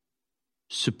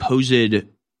supposed,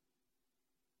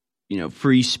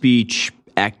 free speech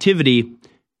activity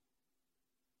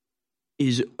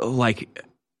is like,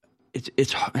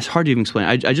 it's hard to even explain.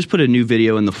 I just put a new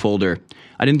video in the folder.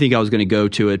 I didn't think I was going to go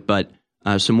to it, but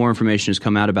some more information has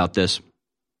come out about this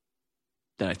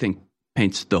that I think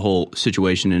paints the whole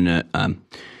situation in a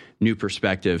new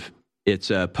perspective.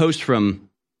 It's a post from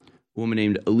a woman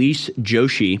named Elise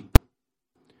Joshi.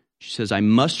 She says, I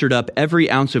mustered up every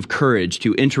ounce of courage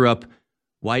to interrupt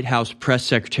White House Press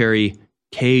Secretary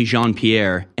Kay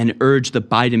Jean-Pierre and urge the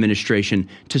Biden administration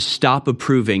to stop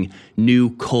approving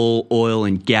new coal, oil,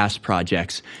 and gas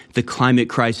projects. The climate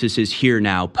crisis is here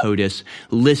now, POTUS.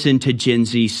 Listen to Gen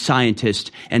Z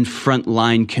scientists and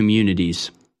frontline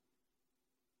communities.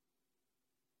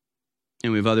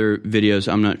 And we have other videos.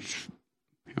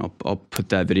 I'll put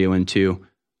that video in too.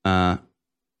 Of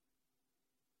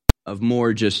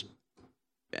more just,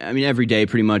 every day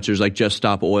pretty much there's like Just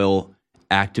Stop Oil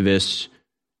activists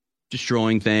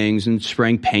destroying things and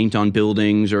spraying paint on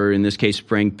buildings, or in this case,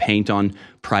 spraying paint on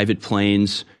private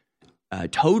planes.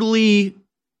 Totally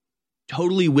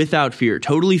without fear,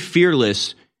 totally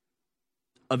fearless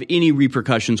of any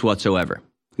repercussions whatsoever.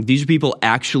 These are people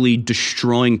actually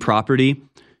destroying property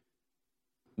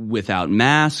without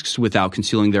masks, without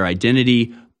concealing their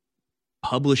identity,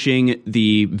 publishing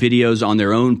the videos on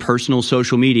their own personal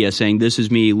social media saying, this is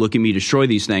me, look at me destroy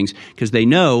these things, because they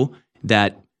know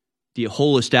that the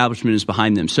whole establishment is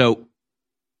behind them. So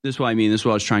this is what I mean. This is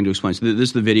what I was trying to explain. So this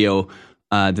is the video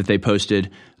that they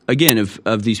posted, again,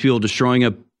 of these people destroying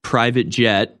a private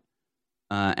jet,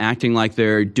 acting like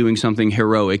they're doing something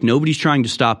heroic. Nobody's trying to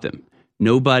stop them.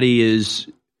 Nobody is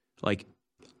like,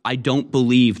 I don't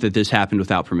believe that this happened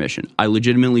without permission. I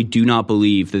legitimately do not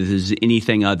believe that this is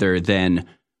anything other than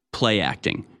play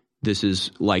acting. This is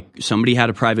like somebody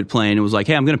had a private plane and was like,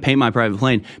 hey, I'm going to paint my private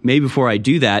plane. Maybe before I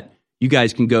do that, you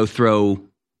guys can go throw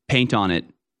paint on it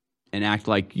and act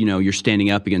like, you're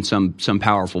standing up against some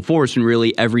powerful force. And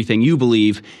really everything you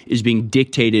believe is being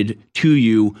dictated to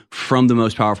you from the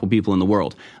most powerful people in the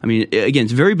world. Again,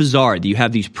 it's very bizarre that you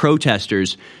have these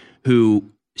protesters who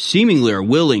seemingly are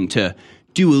willing to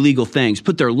do illegal things,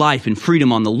 put their life and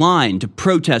freedom on the line to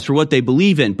protest for what they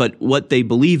believe in. But what they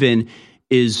believe in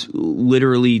is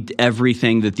literally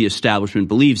everything that the establishment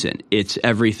believes in. It's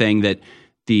everything that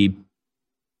the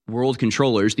world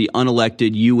controllers, the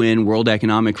unelected UN World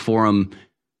Economic Forum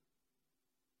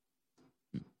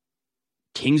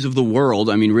kings of the world,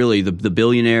 really the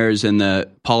billionaires and the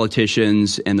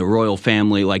politicians and the royal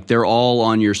family, like they're all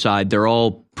on your side. They're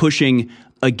all pushing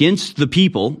against the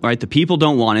people, right? The people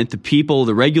don't want it. The people,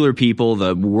 the regular people,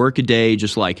 the workaday,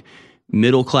 just like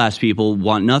middle-class people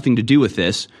want nothing to do with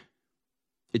this.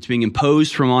 It's being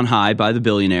imposed from on high by the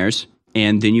billionaires.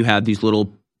 And then you have these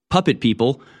little puppet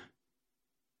people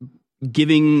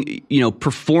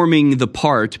performing the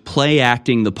part, play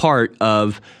acting the part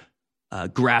of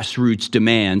grassroots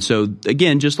demand. So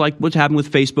again, just like what's happened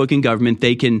with Facebook and government,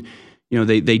 they can,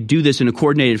 they do this in a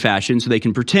coordinated fashion so they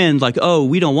can pretend like, oh,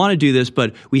 we don't want to do this,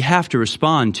 but we have to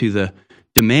respond to the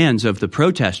demands of the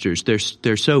protesters.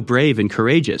 They're so brave and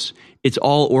courageous. It's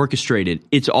all orchestrated.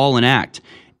 It's all an act.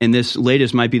 And this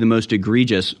latest might be the most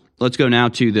egregious. Let's go now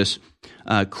to this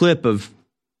clip of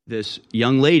this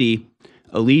young lady,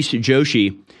 Elise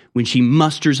Joshi, when she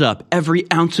musters up every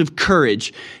ounce of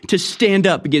courage to stand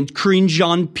up against Karine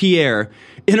Jean-Pierre,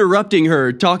 interrupting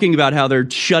her, talking about how they're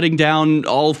shutting down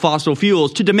all fossil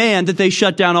fuels, to demand that they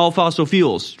shut down all fossil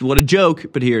fuels. What a joke,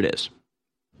 but here it is.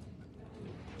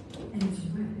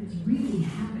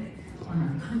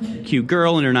 Cute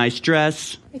girl in her nice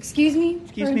dress. Excuse me,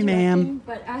 ma'am.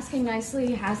 But asking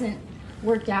nicely hasn't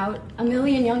worked out. 1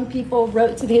 million young people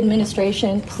wrote to the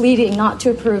administration pleading not to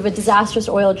approve a disastrous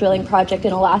oil drilling project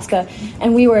in Alaska,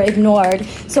 and we were ignored.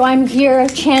 So I'm here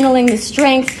channeling the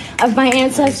strength of my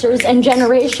ancestors and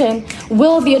generation.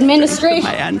 Will the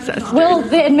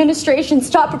administration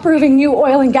stop approving new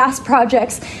oil and gas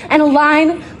projects and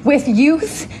align with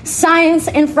youth, science,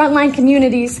 and frontline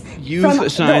communities?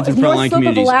 Youth, science, and frontline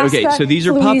communities. Okay, so these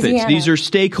are puppets. These are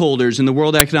stakeholders in the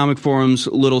World Economic Forum's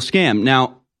little scam.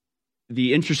 Now,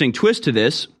 the interesting twist to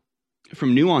this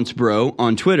from Nuance Bro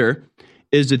on Twitter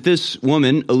is that this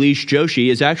woman, Elise Joshi,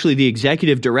 is actually the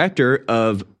executive director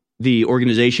of the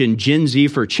organization Gen Z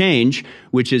for Change,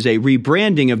 which is a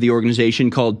rebranding of the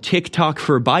organization called TikTok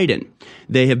for Biden.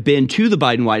 They have been to the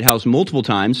Biden White House multiple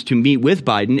times to meet with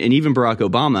Biden and even Barack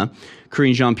Obama.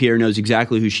 Karine Jean-Pierre knows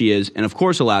exactly who she is and, of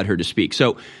course, allowed her to speak.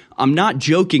 So I'm not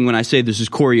joking when I say this is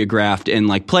choreographed and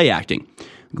like play acting.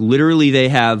 Literally, they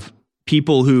have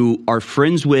people who are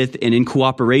friends with and in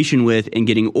cooperation with and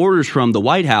getting orders from the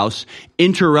White House,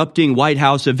 interrupting White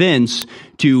House events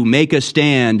to make a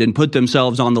stand and put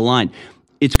themselves on the line.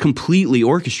 It's completely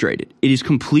orchestrated. It is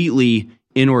completely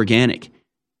inorganic.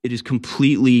 It is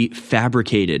completely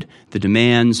fabricated. The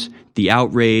demands, the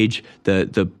outrage,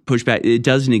 the pushback, it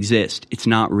doesn't exist. It's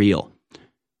not real.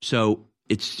 So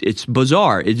it's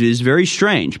bizarre. It is very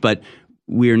strange, but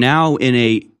we are now in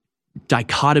a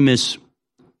dichotomous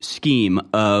scheme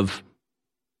of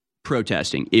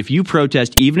protesting. If you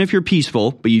protest, even if you're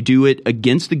peaceful, but you do it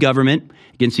against the government,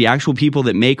 against the actual people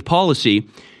that make policy,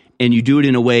 and you do it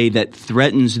in a way that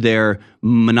threatens their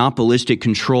monopolistic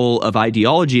control of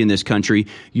ideology in this country,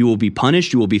 you will be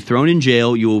punished, you will be thrown in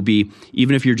jail, you will be,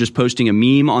 even if you're just posting a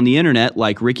meme on the internet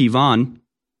like Ricky Vaughn,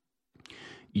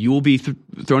 you will be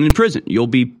thrown in prison. You'll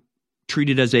be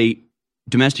treated as a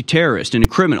domestic terrorist and a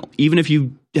criminal, even if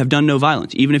you have done no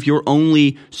violence, even if your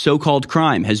only so-called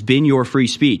crime has been your free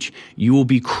speech, you will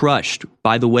be crushed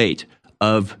by the weight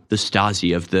of the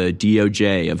Stasi, of the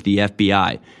DOJ, of the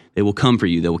FBI. They will come for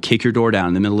you. They will kick your door down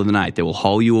in the middle of the night. They will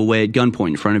haul you away at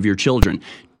gunpoint in front of your children,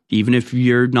 even if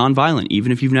you're nonviolent,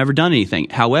 even if you've never done anything.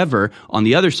 However, on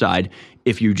the other side,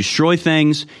 if you destroy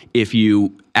things, if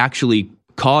you actually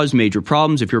cause major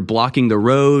problems, if you're blocking the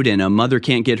road and a mother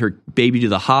can't get her baby to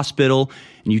the hospital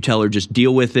and you tell her just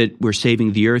deal with it, we're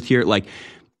saving the earth here. Like,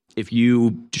 if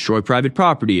you destroy private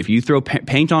property, if you throw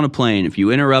paint on a plane, if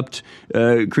you interrupt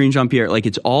Karine Jean-Pierre, like,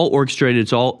 it's all orchestrated.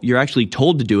 It's all, you're actually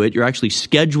told to do it. You're actually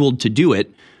scheduled to do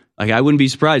it. Like, I wouldn't be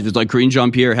surprised if it's like Karine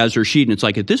Jean-Pierre has her sheet and it's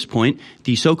like, at this point,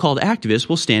 the so-called activist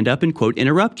will stand up and, quote,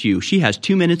 interrupt you. She has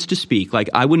 2 minutes to speak. Like,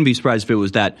 I wouldn't be surprised if it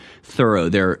was that thorough,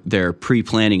 their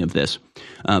pre-planning of this.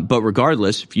 But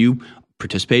regardless, if you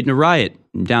participate in a riot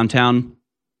in downtown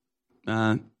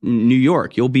New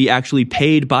York, you'll be actually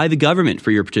paid by the government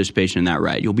for your participation in that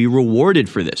riot. You'll be rewarded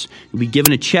for this. You'll be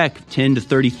given a check, $10,000 to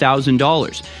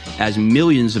 $30,000, as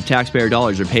millions of taxpayer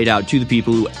dollars are paid out to the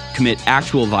people who commit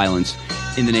actual violence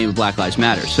in the name of Black Lives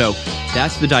Matter. So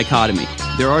that's the dichotomy.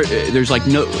 There's like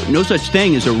no such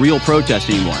thing as a real protest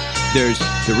anymore. There's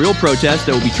the real protest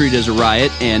that will be treated as a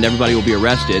riot and everybody will be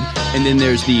arrested. And then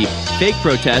there's the fake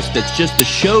protest that's just the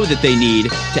show that they need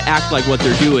to act like what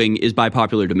they're doing is by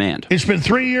popular demand. It's been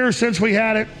 3 years since we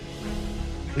had it.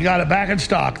 We got it back in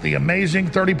stock. The amazing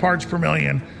 30 parts per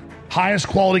million, highest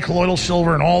quality colloidal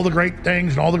silver and all the great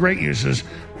things and all the great uses.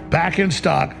 Back in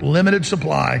stock, limited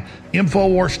supply,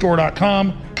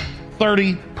 InfoWarsStore.com,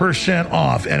 30%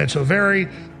 off. And it's a very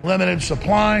limited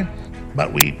supply,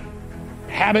 but we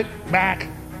have it back.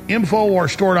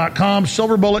 InfoWarsStore.com,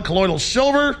 Silver Bullet Colloidal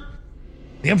Silver.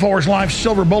 The InfoWars Life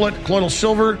Silver Bullet Colloidal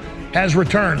Silver has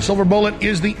returned. Silver Bullet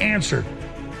is the answer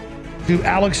to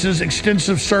Alex's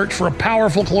extensive search for a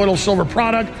powerful colloidal silver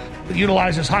product that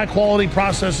utilizes high-quality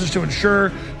processes to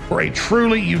ensure for a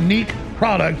truly unique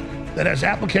product that has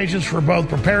applications for both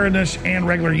preparedness and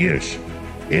regular use.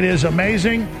 It is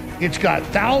amazing. It's got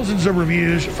thousands of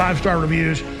reviews, 5-star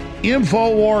reviews.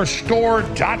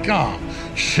 InfoWarsStore.com.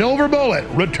 Silver Bullet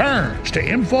returns to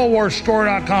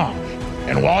InfoWarsStore.com.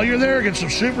 And while you're there, get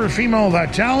some super female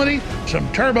vitality, some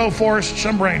Turbo Force,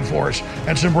 some Brain Force,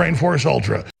 and some Brain Force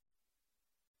Ultra.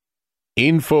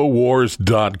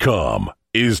 InfoWars.com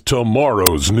is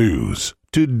tomorrow's news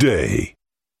today.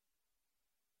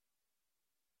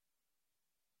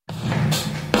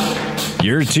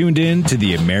 You're tuned in to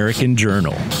the American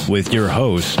Journal with your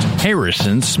host,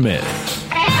 Harrison Smith.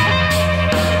 All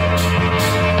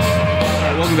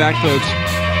right, welcome back, folks.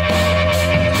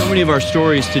 So many of our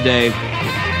stories today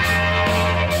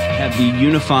have the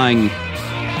unifying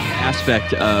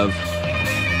aspect of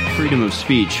freedom of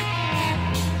speech.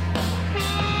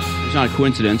 It's not a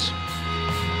coincidence.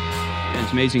 And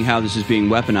it's amazing how this is being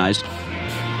weaponized.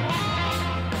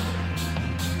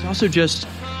 It's also just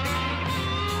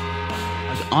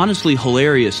honestly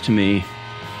hilarious to me,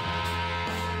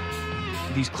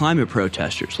 these climate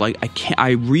protesters. Like,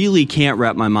 I really can't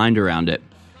wrap my mind around it.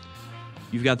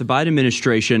 You've got the Biden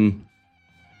administration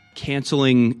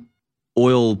canceling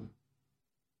oil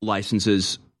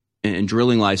licenses and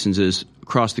drilling licenses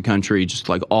across the country, just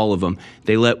like all of them.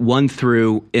 They let one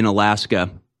through in Alaska,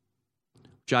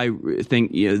 which I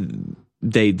think, you know,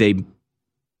 they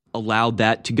allowed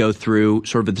that to go through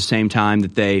sort of at the same time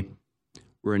that they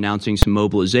were announcing some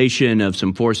mobilization of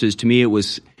some forces. To me, it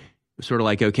was sort of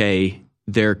like, okay,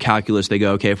 their calculus, they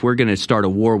go, okay, if we're going to start a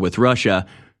war with Russia,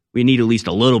 we need at least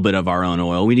a little bit of our own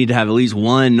oil. We need to have at least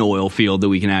one oil field that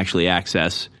we can actually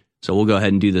access. So we'll go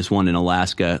ahead and do this one in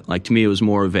Alaska. Like, to me, it was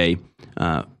more of a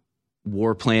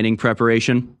war planning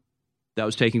preparation that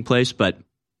was taking place. But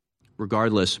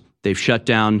regardless, they've shut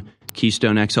down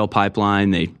Keystone XL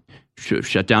pipeline. They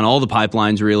shut down all the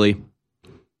pipelines, really.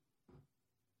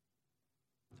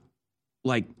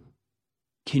 Like,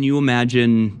 can you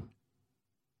imagine?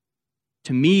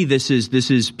 To me, this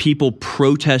is people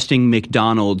protesting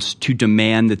McDonald's to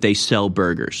demand that they sell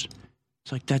burgers.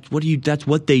 It's like that's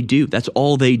what they do. That's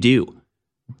all they do.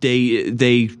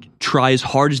 They try as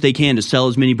hard as they can to sell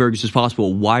as many burgers as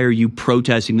possible. Why are you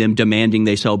protesting them, demanding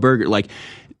they sell burgers? Like,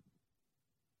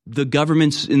 the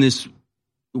governments in this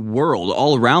world,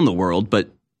 all around the world, but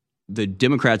the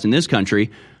Democrats in this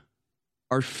country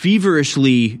are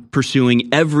feverishly pursuing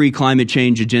every climate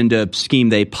change agenda scheme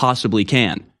they possibly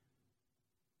can.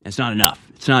 It's not enough.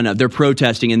 It's not enough. They're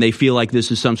protesting and they feel like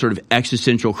this is some sort of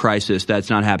existential crisis that's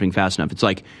not happening fast enough. It's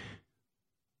like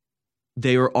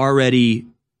they are already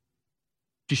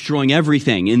destroying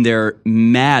everything in their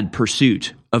mad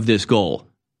pursuit of this goal.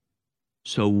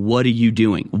 So what are you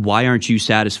doing? Why aren't you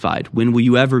satisfied? When will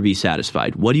you ever be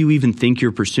satisfied? What do you even think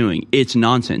you're pursuing? It's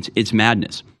nonsense. It's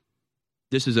madness.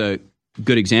 This is a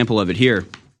good example of it here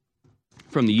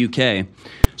from the UK.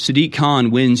 Sadiq Khan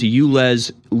wins a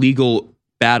ULEZ legal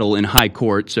battle in high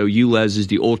court. So ULEZ is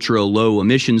the ultra low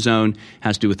emission zone,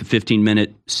 has to do with the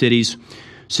 15-minute cities.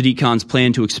 Sadiq Khan's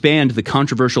plan to expand the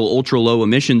controversial ultra low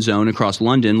emission zone across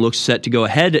London looks set to go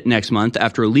ahead next month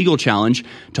after a legal challenge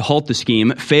to halt the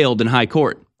scheme failed in high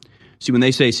court. See, when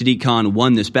they say Sadiq Khan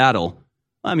won this battle,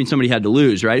 I mean, somebody had to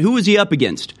lose, right? Who was he up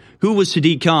against? Who was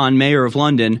Sadiq Khan, mayor of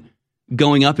London,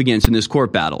 going up against in this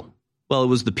court battle? Well, it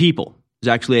was the people. It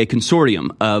was actually a consortium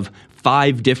of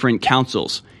 5 different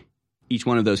councils. Each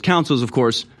one of those councils, of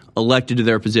course, elected to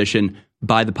their position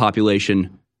by the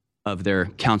population of their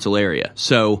council area.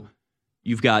 So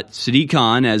you've got Sadiq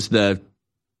Khan as the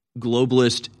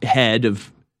globalist head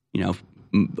of,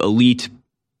 elite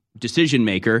decision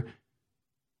maker,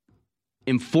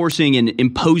 enforcing and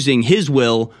imposing his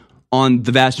will on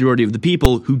the vast majority of the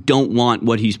people who don't want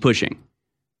what he's pushing.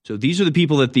 So these are the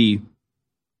people that the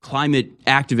climate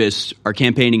activists are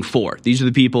campaigning for. These are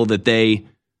the people that they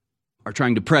are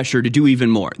trying to pressure to do even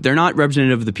more. They're not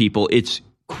representative of the people. It's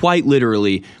quite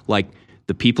literally like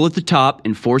the people at the top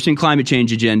enforcing climate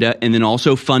change agenda and then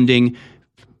also funding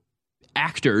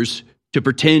actors to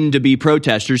pretend to be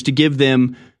protesters to give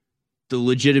them the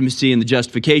legitimacy and the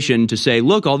justification to say,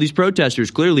 look, all these protesters,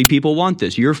 clearly people want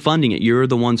this. You're funding it. You're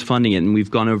the ones funding it. And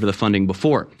we've gone over the funding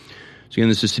before. So again,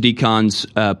 this is Sadiq Khan's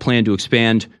plan to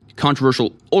expand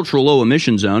controversial ultra-low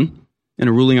emission zone. In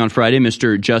a ruling on Friday,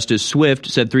 Mr. Justice Swift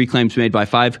said 3 claims made by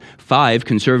five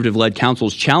conservative-led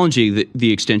councils challenging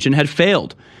the extension had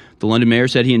failed. The London mayor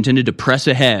said he intended to press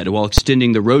ahead while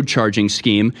extending the road charging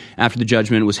scheme after the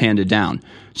judgment was handed down.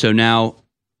 So now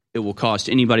it will cost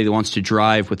anybody that wants to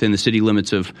drive within the city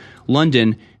limits of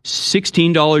London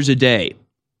 $16 a day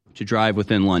to drive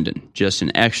within London. Just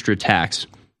an extra tax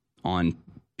on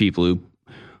people who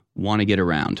want to get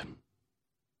around.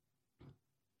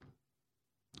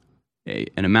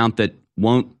 An amount that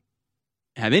won't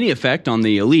have any effect on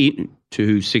the elite, to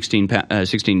whose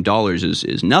 $16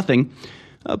 is nothing,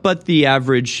 but the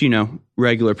average,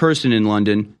 regular person in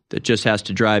London that just has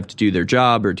to drive to do their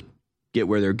job or to get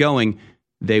where they're going,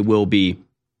 they will be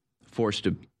forced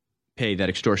to pay that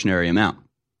extortionary amount.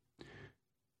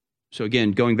 So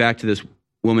again, going back to this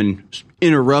woman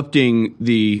interrupting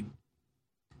the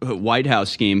White House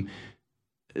scheme,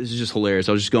 this is just hilarious.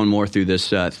 I was just going more through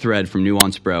this thread from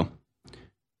Nuance Bro,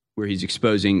 where he's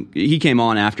exposing, he came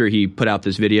on after he put out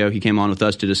this video, he came on with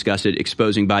us to discuss it,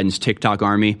 exposing Biden's TikTok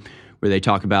army, where they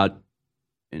talk about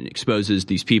and exposes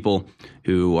these people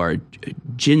who are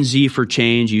Gen Z for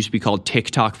change, used to be called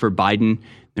TikTok for Biden.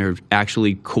 They're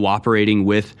actually cooperating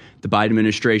with the Biden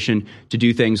administration to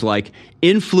do things like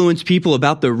influence people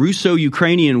about the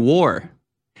Russo-Ukrainian war.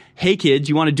 Hey kids,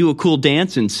 you want to do a cool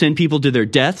dance and send people to their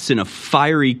deaths in a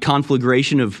fiery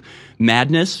conflagration of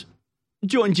madness?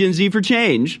 Join Gen Z for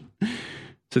Change.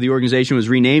 So the organization was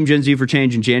renamed Gen Z for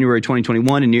Change in January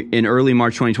 2021. And in early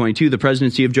March 2022, the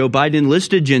presidency of Joe Biden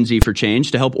enlisted Gen Z for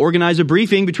Change to help organize a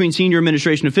briefing between senior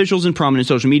administration officials and prominent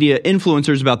social media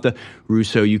influencers about the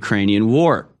Russo-Ukrainian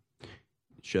war.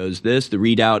 It shows this, the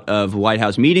readout of a White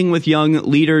House meeting with young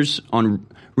leaders on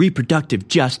reproductive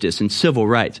justice and civil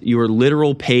rights. You are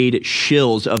literal paid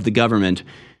shills of the government,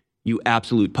 you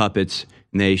absolute puppets.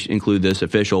 And they include this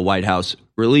official White House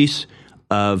release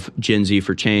of Gen Z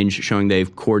for Change, showing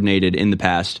they've coordinated in the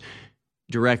past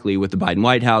directly with the Biden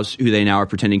White House, who they now are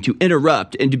pretending to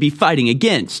interrupt and to be fighting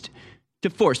against to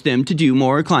force them to do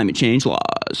more climate change laws.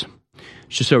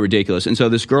 It's just so ridiculous. And so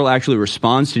this girl actually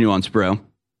responds to Nuance Bro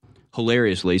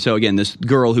hilariously. So again, this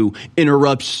girl who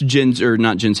interrupts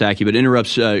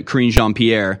interrupts Karine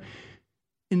Jean-Pierre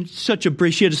And she had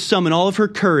to summon all of her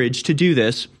courage to do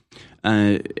this.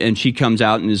 And she comes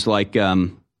out and is like,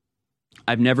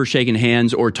 I've never shaken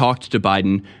hands or talked to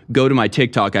Biden. Go to my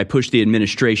TikTok. I push the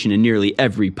administration in nearly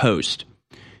every post.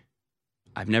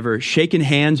 I've never shaken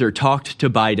hands or talked to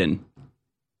Biden.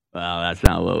 Well, that's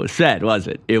not what was said, was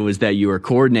it? It was that you were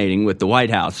coordinating with the White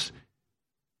House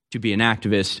to be an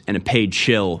activist and a paid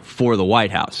shill for the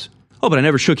White House. Oh, but I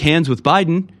never shook hands with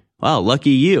Biden. Well,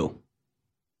 lucky you.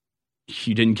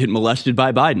 You didn't get molested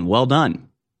by Biden. Well done.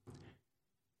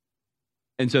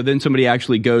 And so then somebody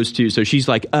actually goes to, so she's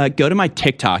like, go to my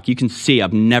TikTok. You can see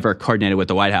I've never coordinated with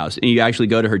the White House. And you actually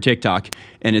go to her TikTok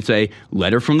and it's a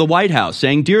letter from the White House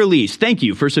saying, Dear Elise, thank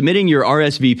you for submitting your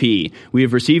RSVP. We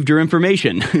have received your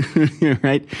information,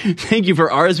 right? Thank you for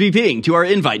RSVPing to our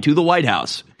invite to the White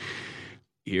House.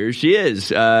 Here she is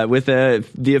with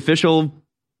the official,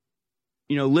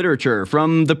 literature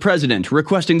from the president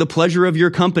requesting the pleasure of your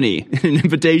company, an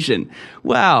invitation.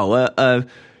 Wow.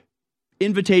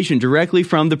 Invitation directly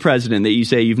from the president that you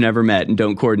say you've never met and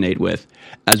don't coordinate with.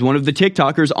 As one of the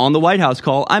TikTokers on the White House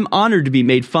call, I'm honored to be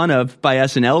made fun of by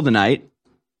SNL tonight.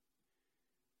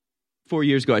 4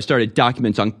 years ago, I started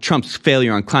documents on Trump's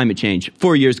failure on climate change.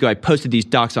 4 years ago, I posted these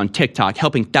docs on TikTok,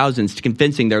 helping thousands to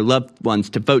convincing their loved ones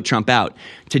to vote Trump out.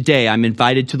 Today, I'm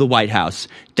invited to the White House.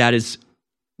 That is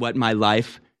what my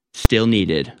life still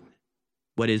needed.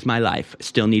 What is my life? I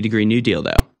still need a Green New Deal,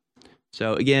 though.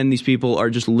 So again, these people are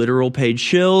just literal paid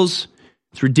shills.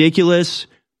 It's ridiculous,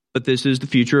 but this is the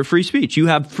future of free speech. You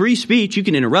have free speech. You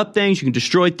can interrupt things. You can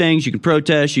destroy things. You can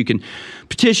protest. You can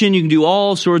petition. You can do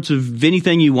all sorts of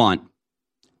anything you want,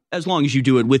 as long as you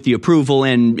do it with the approval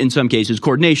and, in some cases,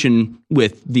 coordination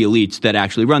with the elites that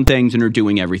actually run things and are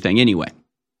doing everything anyway.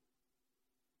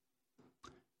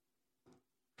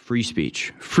 Free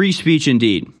speech. Free speech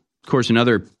indeed. Of course,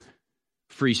 another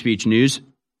free speech news.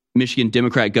 Michigan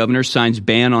Democrat governor signs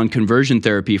ban on conversion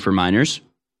therapy for minors.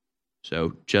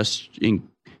 So just in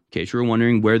case you were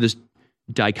wondering where this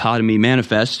dichotomy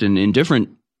manifests in different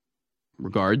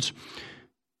regards,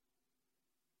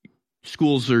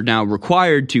 schools are now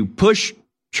required to push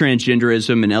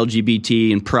transgenderism and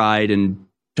LGBT and pride and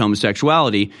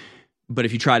homosexuality. But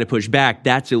if you try to push back,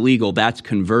 that's illegal. That's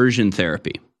conversion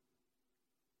therapy.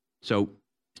 So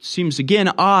it seems, again,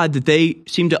 odd that they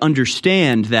seem to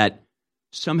understand that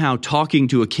somehow talking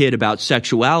to a kid about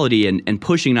sexuality and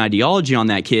pushing an ideology on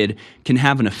that kid can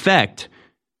have an effect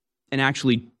and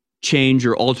actually change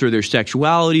or alter their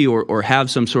sexuality or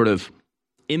have some sort of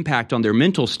impact on their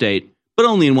mental state, but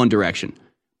only in one direction.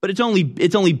 But it's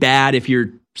only bad if you're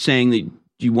saying that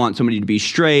you want somebody to be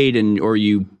straight or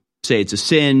you say it's a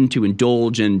sin to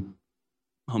indulge in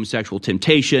homosexual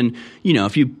temptation.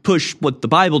 If you push what the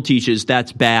Bible teaches,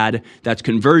 that's bad. That's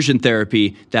conversion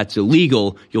therapy. That's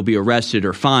illegal. You'll be arrested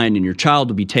or fined and your child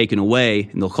will be taken away,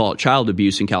 and they'll call it child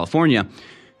abuse in California.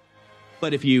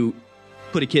 But if you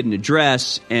put a kid in a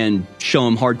dress and show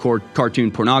him hardcore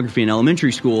cartoon pornography in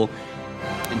elementary school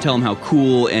and tell him how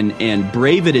cool and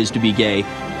brave it is to be gay,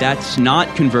 that's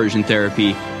not conversion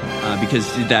therapy.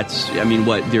 Because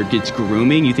it's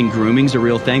grooming? You think grooming's a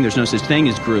real thing? There's no such thing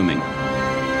as grooming.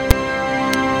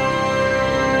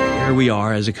 Here we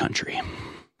are as a country.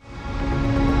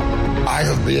 I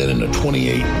have been in a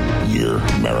 28-year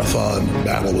marathon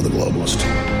battle with a globalist.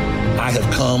 I have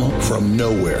come from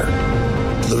nowhere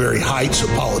to the very heights of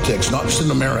politics, not just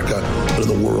in America, but in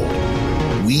the world.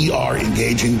 We are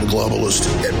engaging the globalist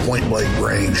at point-blank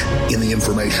range in the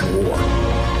information war.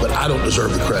 But I don't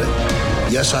deserve the credit.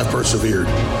 Yes, I've persevered,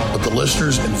 but the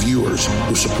listeners and viewers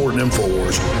who support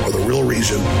InfoWars are the real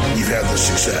reason we've had this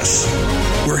success.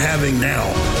 We're having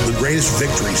now the greatest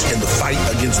victories in the fight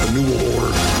against the New World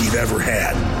Order we've ever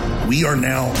had. We are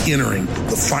now entering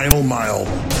the final mile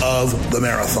of the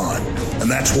marathon. And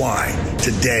that's why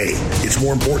today it's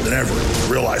more important than ever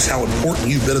to realize how important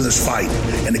you've been in this fight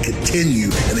and to continue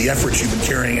in the efforts you've been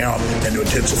carrying out and to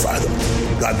intensify them.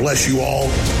 God bless you all.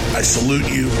 I salute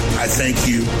you. I thank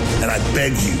you. And I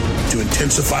beg you to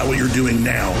intensify what you're doing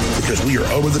now, because we are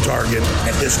over the target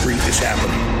and history is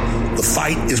happening. The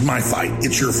fight is my fight.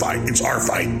 It's your fight. It's our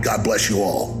fight. God bless you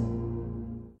all.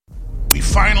 We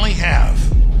finally have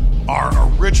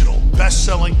our original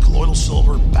best-selling colloidal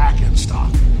silver back in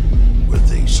stock. With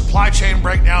the supply chain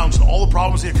breakdowns and all the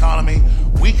problems of the economy,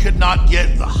 we could not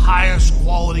get the highest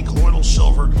quality colloidal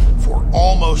silver for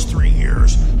almost 3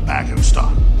 years back in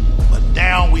stock. But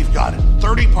now we've got it.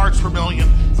 30 parts per million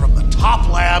from the top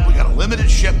lab. We got a limited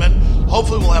shipment.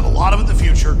 Hopefully we'll have a lot of it in the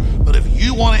future. But if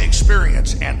you want to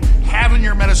experience and have in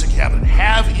your medicine cabinet,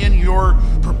 have in your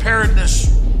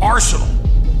preparedness arsenal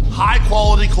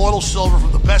high-quality colloidal silver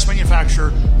from the best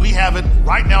manufacturer. We have it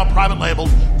right now private labeled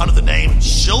under the name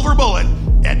Silver Bullet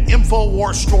at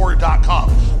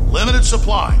InfoWarsStore.com. Limited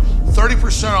supply,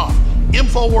 30% off.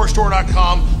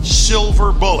 InfoWarsStore.com,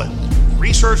 Silver Bullet.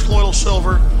 Research colloidal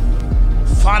silver,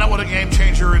 find out what a game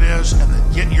changer it is, and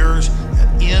then get yours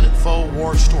at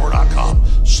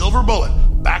InfoWarsStore.com. Silver Bullet,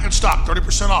 back in stock,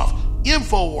 30% off.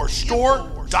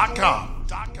 InfoWarsStore.com.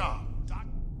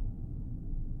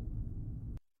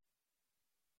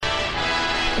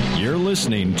 You're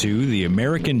listening to The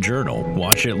American Journal.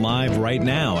 Watch it live right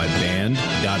now at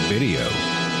band.video.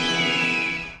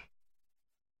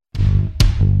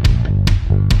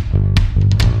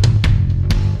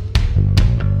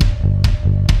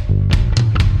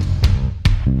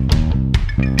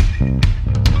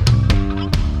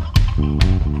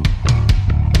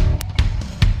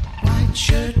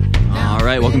 All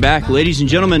right, welcome back, ladies and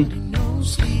gentlemen.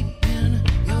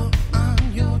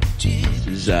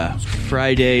 This is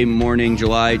Friday morning,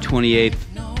 July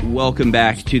 28th. Welcome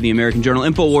back to the American Journal.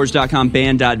 Infowars.com,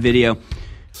 band.video,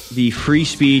 the free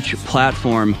speech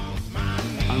platform,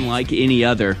 unlike any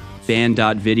other.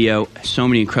 Band.video, so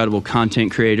many incredible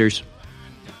content creators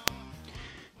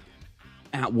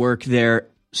at work there.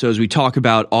 So as we talk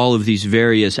about all of these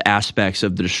various aspects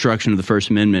of the destruction of the First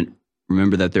Amendment,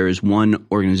 remember that there is one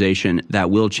organization that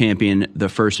will champion the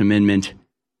First Amendment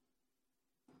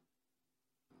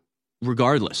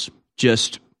regardless,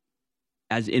 just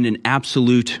as in an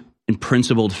absolute and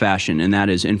principled fashion, and that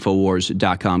is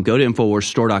Infowars.com. Go to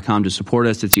InfoWarsStore.com to support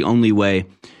us. It's the only way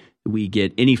we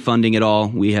get any funding at all.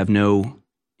 We have no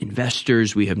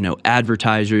investors. We have no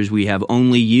advertisers. We have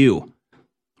only you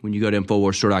when you go to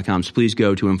InfoWarsStore.com. So please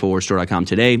go to InfoWarsStore.com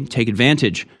today. Take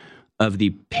advantage of the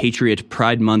Patriot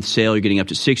Pride Month sale. You're getting up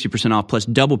to 60% off plus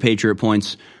double Patriot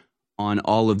points on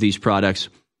all of these products.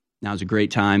 Now's a great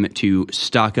time to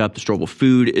stock up. The Strobel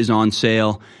food is on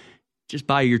sale. Just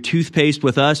buy your toothpaste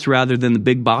with us rather than the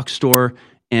big box store,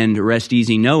 and rest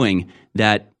easy knowing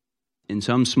that in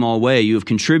some small way you have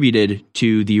contributed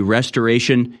to the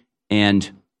restoration and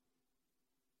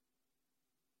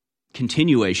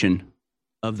continuation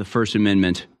of the First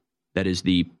Amendment, that is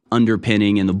the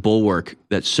underpinning and the bulwark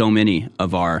that so many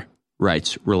of our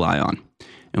rights rely on.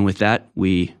 And with that,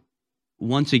 we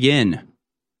once again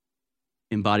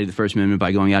embody the First Amendment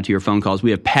by going out to your phone calls.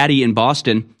 We have Patty in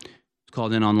Boston. It's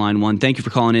called in on line one. Thank you for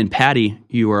calling in. Patty,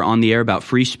 you are on the air about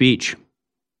free speech.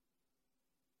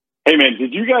 Hey, man,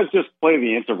 did you guys just play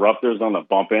the interrupters on the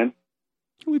bump in?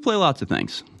 We play lots of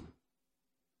things.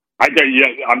 I'm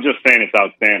just saying it's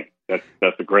outstanding.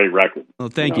 That's a great record. Well,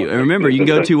 thank you. And remember, you can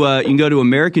go to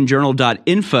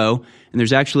AmericanJournal.info, and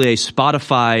there's actually a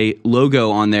Spotify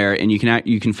logo on there, and you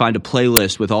can find a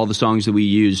playlist with all the songs that we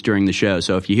use during the show.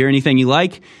 So if you hear anything you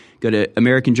like, go to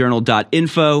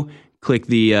AmericanJournal.info, click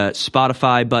the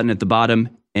Spotify button at the bottom,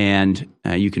 and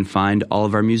you can find all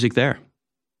of our music there.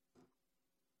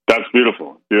 That's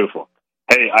beautiful. Beautiful.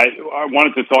 Hey, I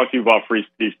wanted to talk to you about free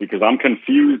speech because I'm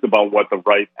confused about what the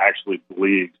right actually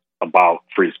believes about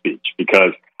free speech,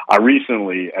 because I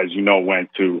recently, as you know,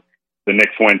 went to the Nick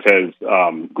Fuentes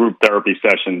group therapy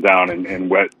session down in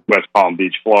West Palm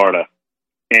Beach, Florida.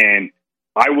 And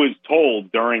I was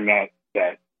told during that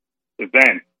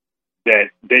event that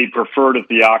they preferred a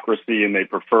theocracy and they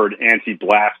preferred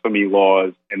anti-blasphemy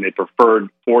laws and they preferred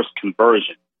forced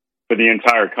conversion for the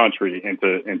entire country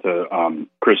into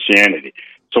Christianity.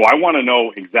 So I want to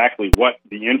know exactly what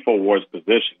the InfoWars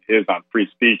position is on free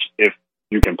speech, if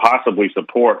you can possibly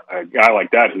support a guy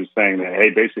like that who's saying that,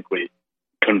 hey, basically,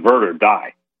 convert or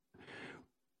die.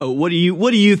 Oh, what do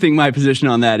you think my position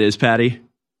on that is, Patty?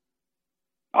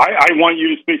 I want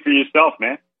you to speak for yourself,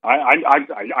 man.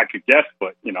 I could guess,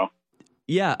 but you know.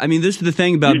 Yeah, I mean, this is the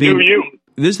thing about This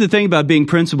is the thing about being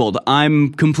principled.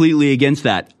 I'm completely against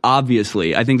that.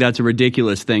 Obviously, I think that's a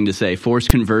ridiculous thing to say. Forced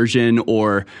conversion,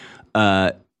 or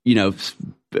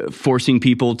forcing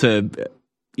people to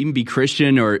even be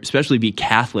Christian or especially be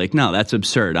Catholic. No, that's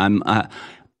absurd. I'm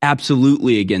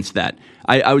absolutely against that.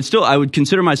 I would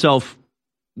consider myself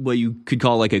what you could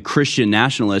call like a Christian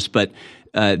nationalist, but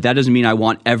that doesn't mean I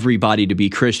want everybody to be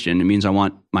Christian. It means I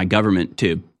want my government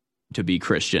to be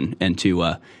Christian and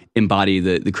to embody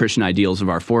the Christian ideals of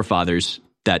our forefathers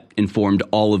that informed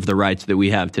all of the rights that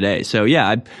we have today. So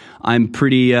yeah, I'm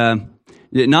pretty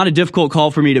not a difficult call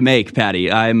for me to make,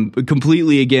 Patty. I'm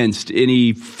completely against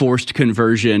any forced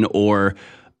conversion or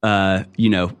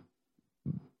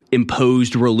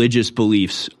imposed religious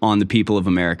beliefs on the people of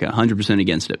America. 100%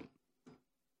 against it.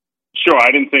 Sure,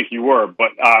 I didn't think you were,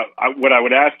 but what I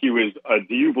would ask you is,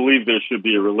 do you believe there should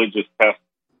be a religious test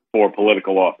for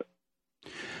political office?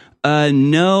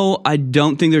 No, I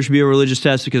don't think there should be a religious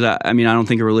test because I don't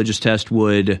think a religious test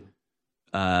would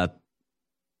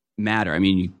matter. I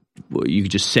mean, you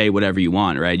could just say whatever you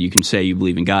want, right? You can say you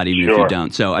believe in God even if you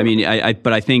don't. So, I mean,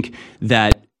 but I think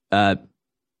that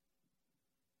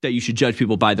that you should judge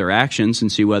people by their actions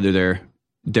and see whether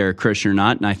they're Christian or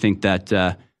not. And I think that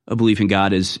a belief in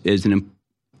God is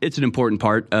an important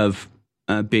part of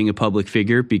being a public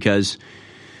figure because,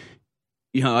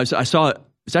 I saw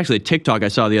it's actually a TikTok I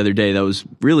saw the other day that was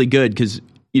really good because,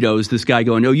 it was this guy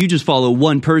going, "Oh, you just follow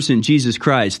one person, Jesus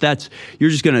Christ. You're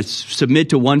just going to submit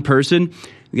to one person."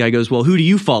 The guy goes, "Well, who do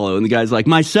you follow?" And the guy's like,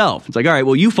 "Myself." It's like, all right,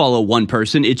 well, you follow one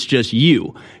person. It's just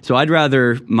you. So I'd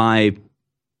rather my,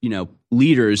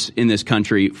 leaders in this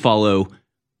country follow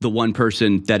the one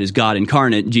person that is God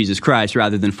incarnate, Jesus Christ,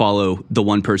 rather than follow the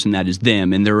one person that is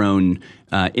them and their own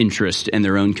interest and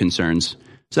their own concerns.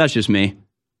 So that's just me.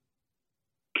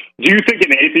 Do you think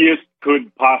an atheist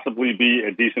could possibly be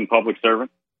a decent public servant?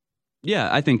 Yeah,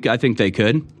 I think they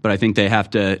could, but I think they have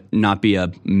to not be a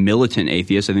militant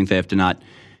atheist. I think they have to not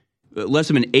less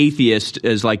of an atheist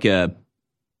as like a,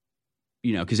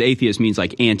 because atheist means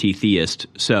like anti-theist.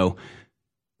 So,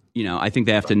 I think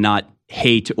they have to not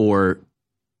hate or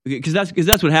because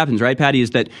that's what happens, right, Patty?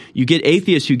 Is that you get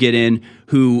atheists who get in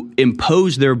who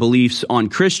impose their beliefs on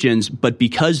Christians, but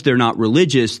because they're not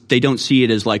religious, they don't see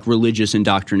it as like religious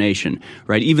indoctrination,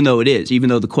 right? Even though it is, even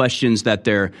though the questions that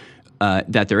they're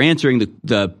answering,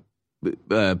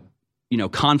 the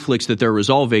conflicts that they're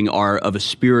resolving are of a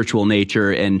spiritual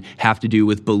nature and have to do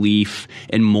with belief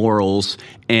and morals,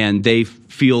 and they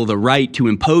feel the right to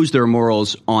impose their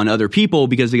morals on other people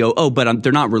because they go, "Oh, but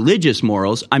they're not religious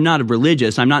morals. I'm not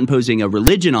religious. I'm not imposing a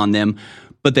religion on them."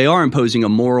 But they are imposing a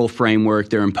moral framework.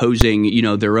 They're imposing,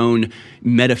 their own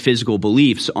metaphysical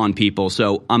beliefs on people.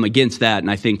 So I'm against that, and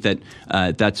I think that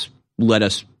that's led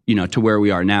us to where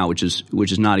we are now, which is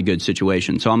not a good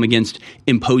situation. So I'm against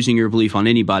imposing your belief on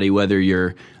anybody, whether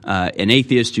you're an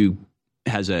atheist who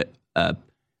has a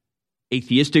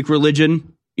atheistic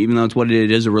religion, even though it's what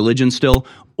it is, a religion still,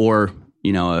 or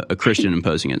a Christian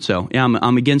imposing it. So yeah,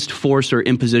 I'm against force or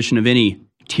imposition of any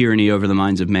tyranny over the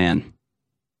minds of man.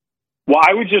 Well,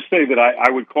 I would just say that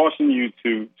I would caution you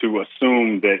to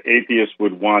assume that atheists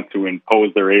would want to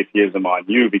impose their atheism on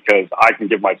you, because I can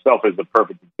give myself as the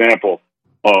perfect example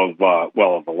of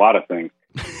a lot of things,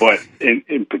 but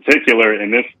in particular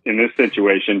in this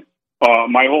situation,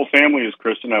 my whole family is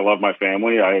Christian. I love my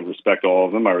family. I respect all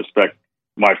of them. I respect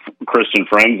my Christian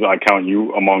friends. I count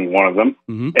you among one of them.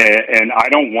 Mm-hmm. And I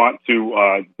don't want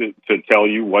to tell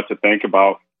you what to think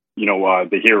about,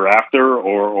 the hereafter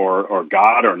or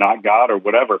God or not God or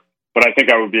whatever. But I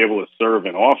think I would be able to serve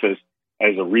in office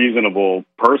as a reasonable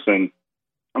person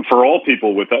for all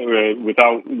people without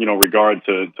regard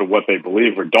to what they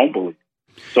believe or don't believe.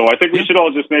 So I think we should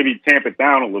all just maybe tamp it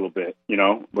down a little bit. You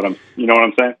know what I'm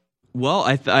saying? Well,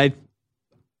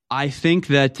 I think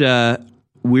that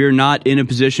we're not in a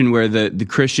position where the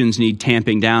Christians need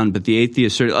tamping down, but the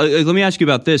atheists are. Let me ask you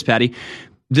about this, Patty.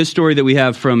 This story that we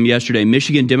have from yesterday: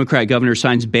 Michigan Democrat governor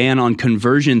signs ban on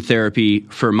conversion therapy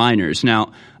for minors.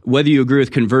 Now, whether you agree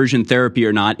with conversion therapy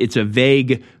or not, it's a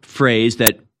vague phrase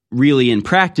that really in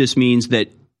practice means that,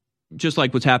 just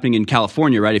like what's happening in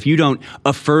California, right? If you don't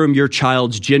affirm your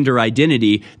child's gender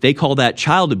identity, they call that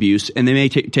child abuse, and they may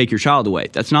take your child away.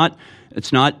 It's not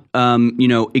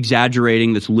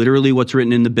exaggerating. That's literally what's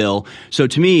written in the bill. So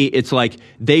to me, it's like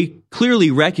they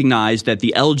clearly recognize that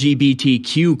the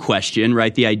LGBTQ question,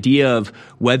 right, the idea of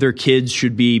whether kids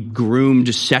should be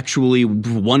groomed sexually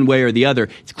one way or the other,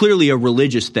 it's clearly a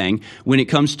religious thing. When it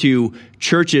comes to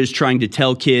churches trying to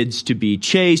tell kids to be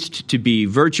chaste, to be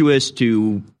virtuous,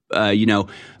 to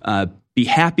be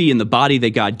happy in the body that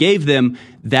God gave them,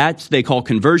 that's they call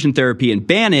conversion therapy and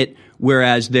ban it.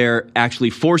 Whereas they're actually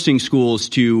forcing schools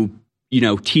to,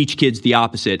 teach kids the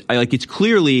opposite.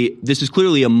 This is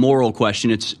clearly a moral question.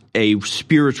 It's a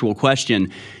spiritual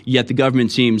question. Yet the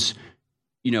government seems,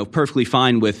 perfectly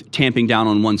fine with tamping down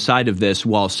on one side of this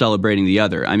while celebrating the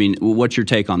other. I mean, what's your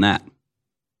take on that?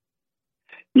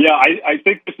 Yeah, I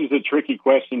think this is a tricky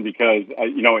question because,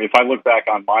 if I look back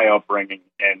on my upbringing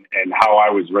and how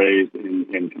I was raised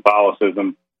in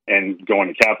Catholicism, and going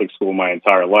to Catholic school my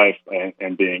entire life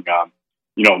and being,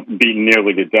 beaten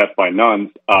nearly to death by nuns.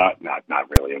 Not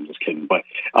really, I'm just kidding. But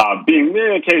being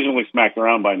occasionally smacked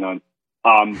around by nuns.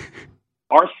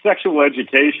 Our sexual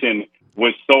education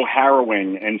was so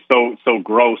harrowing and so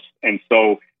gross and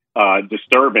so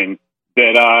disturbing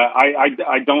that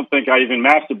I don't think I even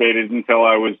masturbated until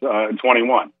I was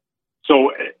 21.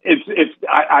 So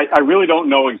I really don't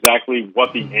know exactly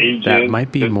what the age is. That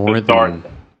might be more than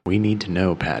We need to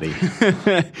know, Patty.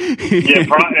 I'm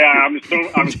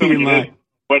assuming it is.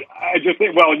 But I just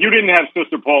think, well, you didn't have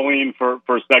Sister Pauline for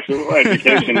sexual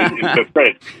education in fifth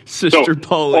grade. Sister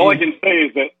Pauline. All I can say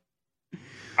is that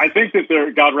I think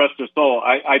that God rest her soul,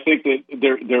 I think that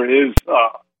there is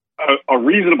a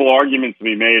reasonable argument to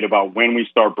be made about when we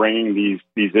start bringing these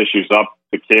issues up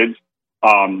to kids.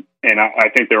 And I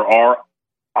think there are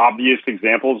obvious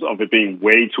examples of it being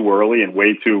way too early and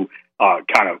way too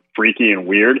kind of freaky and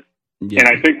weird. Yeah. And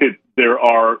I think that there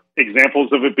are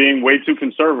examples of it being way too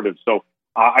conservative. So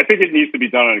I think it needs to be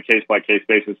done on a case-by-case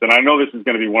basis. And I know this is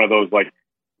going to be one of those, like,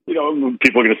 people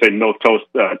are going to say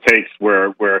milquetoast takes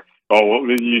where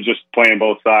you're just playing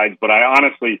both sides. But I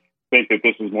honestly think that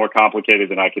this is more complicated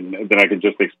than I can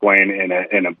just explain in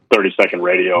a 30-second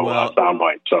radio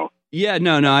soundbite. So yeah,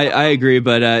 no, I agree.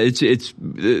 But I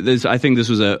think this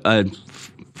was a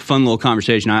fun little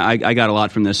conversation. I got a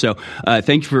lot from this. So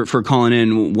thank you for calling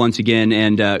in once again.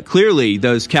 And clearly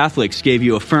those Catholics gave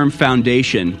you a firm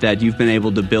foundation that you've been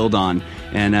able to build on.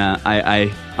 And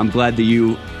I'm glad that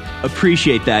you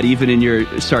appreciate that, even in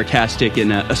your sarcastic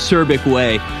and acerbic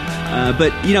way.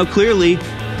 But, clearly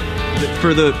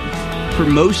for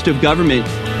most of government,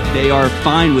 they are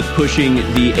fine with pushing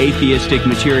the atheistic,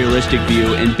 materialistic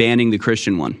view and banning the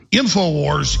Christian one.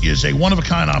 InfoWars is a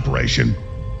one-of-a-kind operation.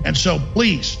 And so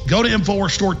please go to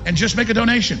InfoWars store and just make a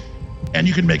donation. And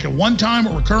you can make it one-time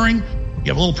or recurring. You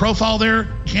have a little profile there,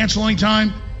 cancel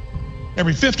anytime.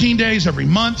 Every 15 days, every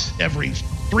month, every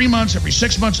 3 months, every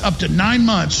 6 months, up to 9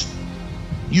 months,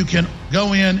 you can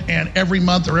go in and every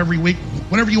month or every week,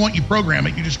 whenever you want, you program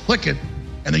it. You just click it,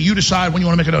 and then you decide when you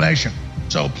want to make a donation.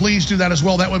 So please do that as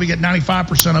well. That way we get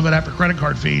 95% of it after credit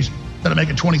card fees instead of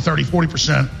making 20, 30,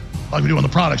 40% like we do on the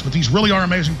products. But these really are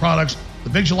amazing products. The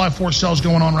big July 4th sale is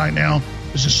going on right now.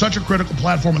 This is such a critical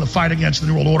platform in the fight against the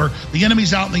New World Order. The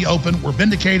enemy's out in the open. We're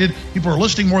vindicated. People are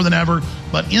listening more than ever.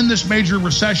 But in this major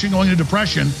recession, going into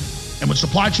depression, and with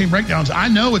supply chain breakdowns, I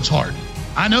know it's hard.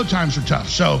 I know times are tough.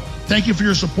 So thank you for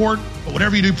your support. But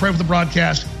whatever you do, pray for the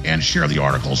broadcast and share the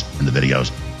articles and the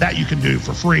videos. That you can do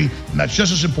for free. And that's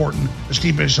just as important as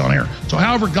keeping us on air. So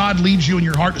however God leads you in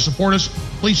your heart to support us,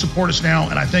 please support us now.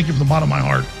 And I thank you from the bottom of my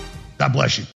heart. God bless you.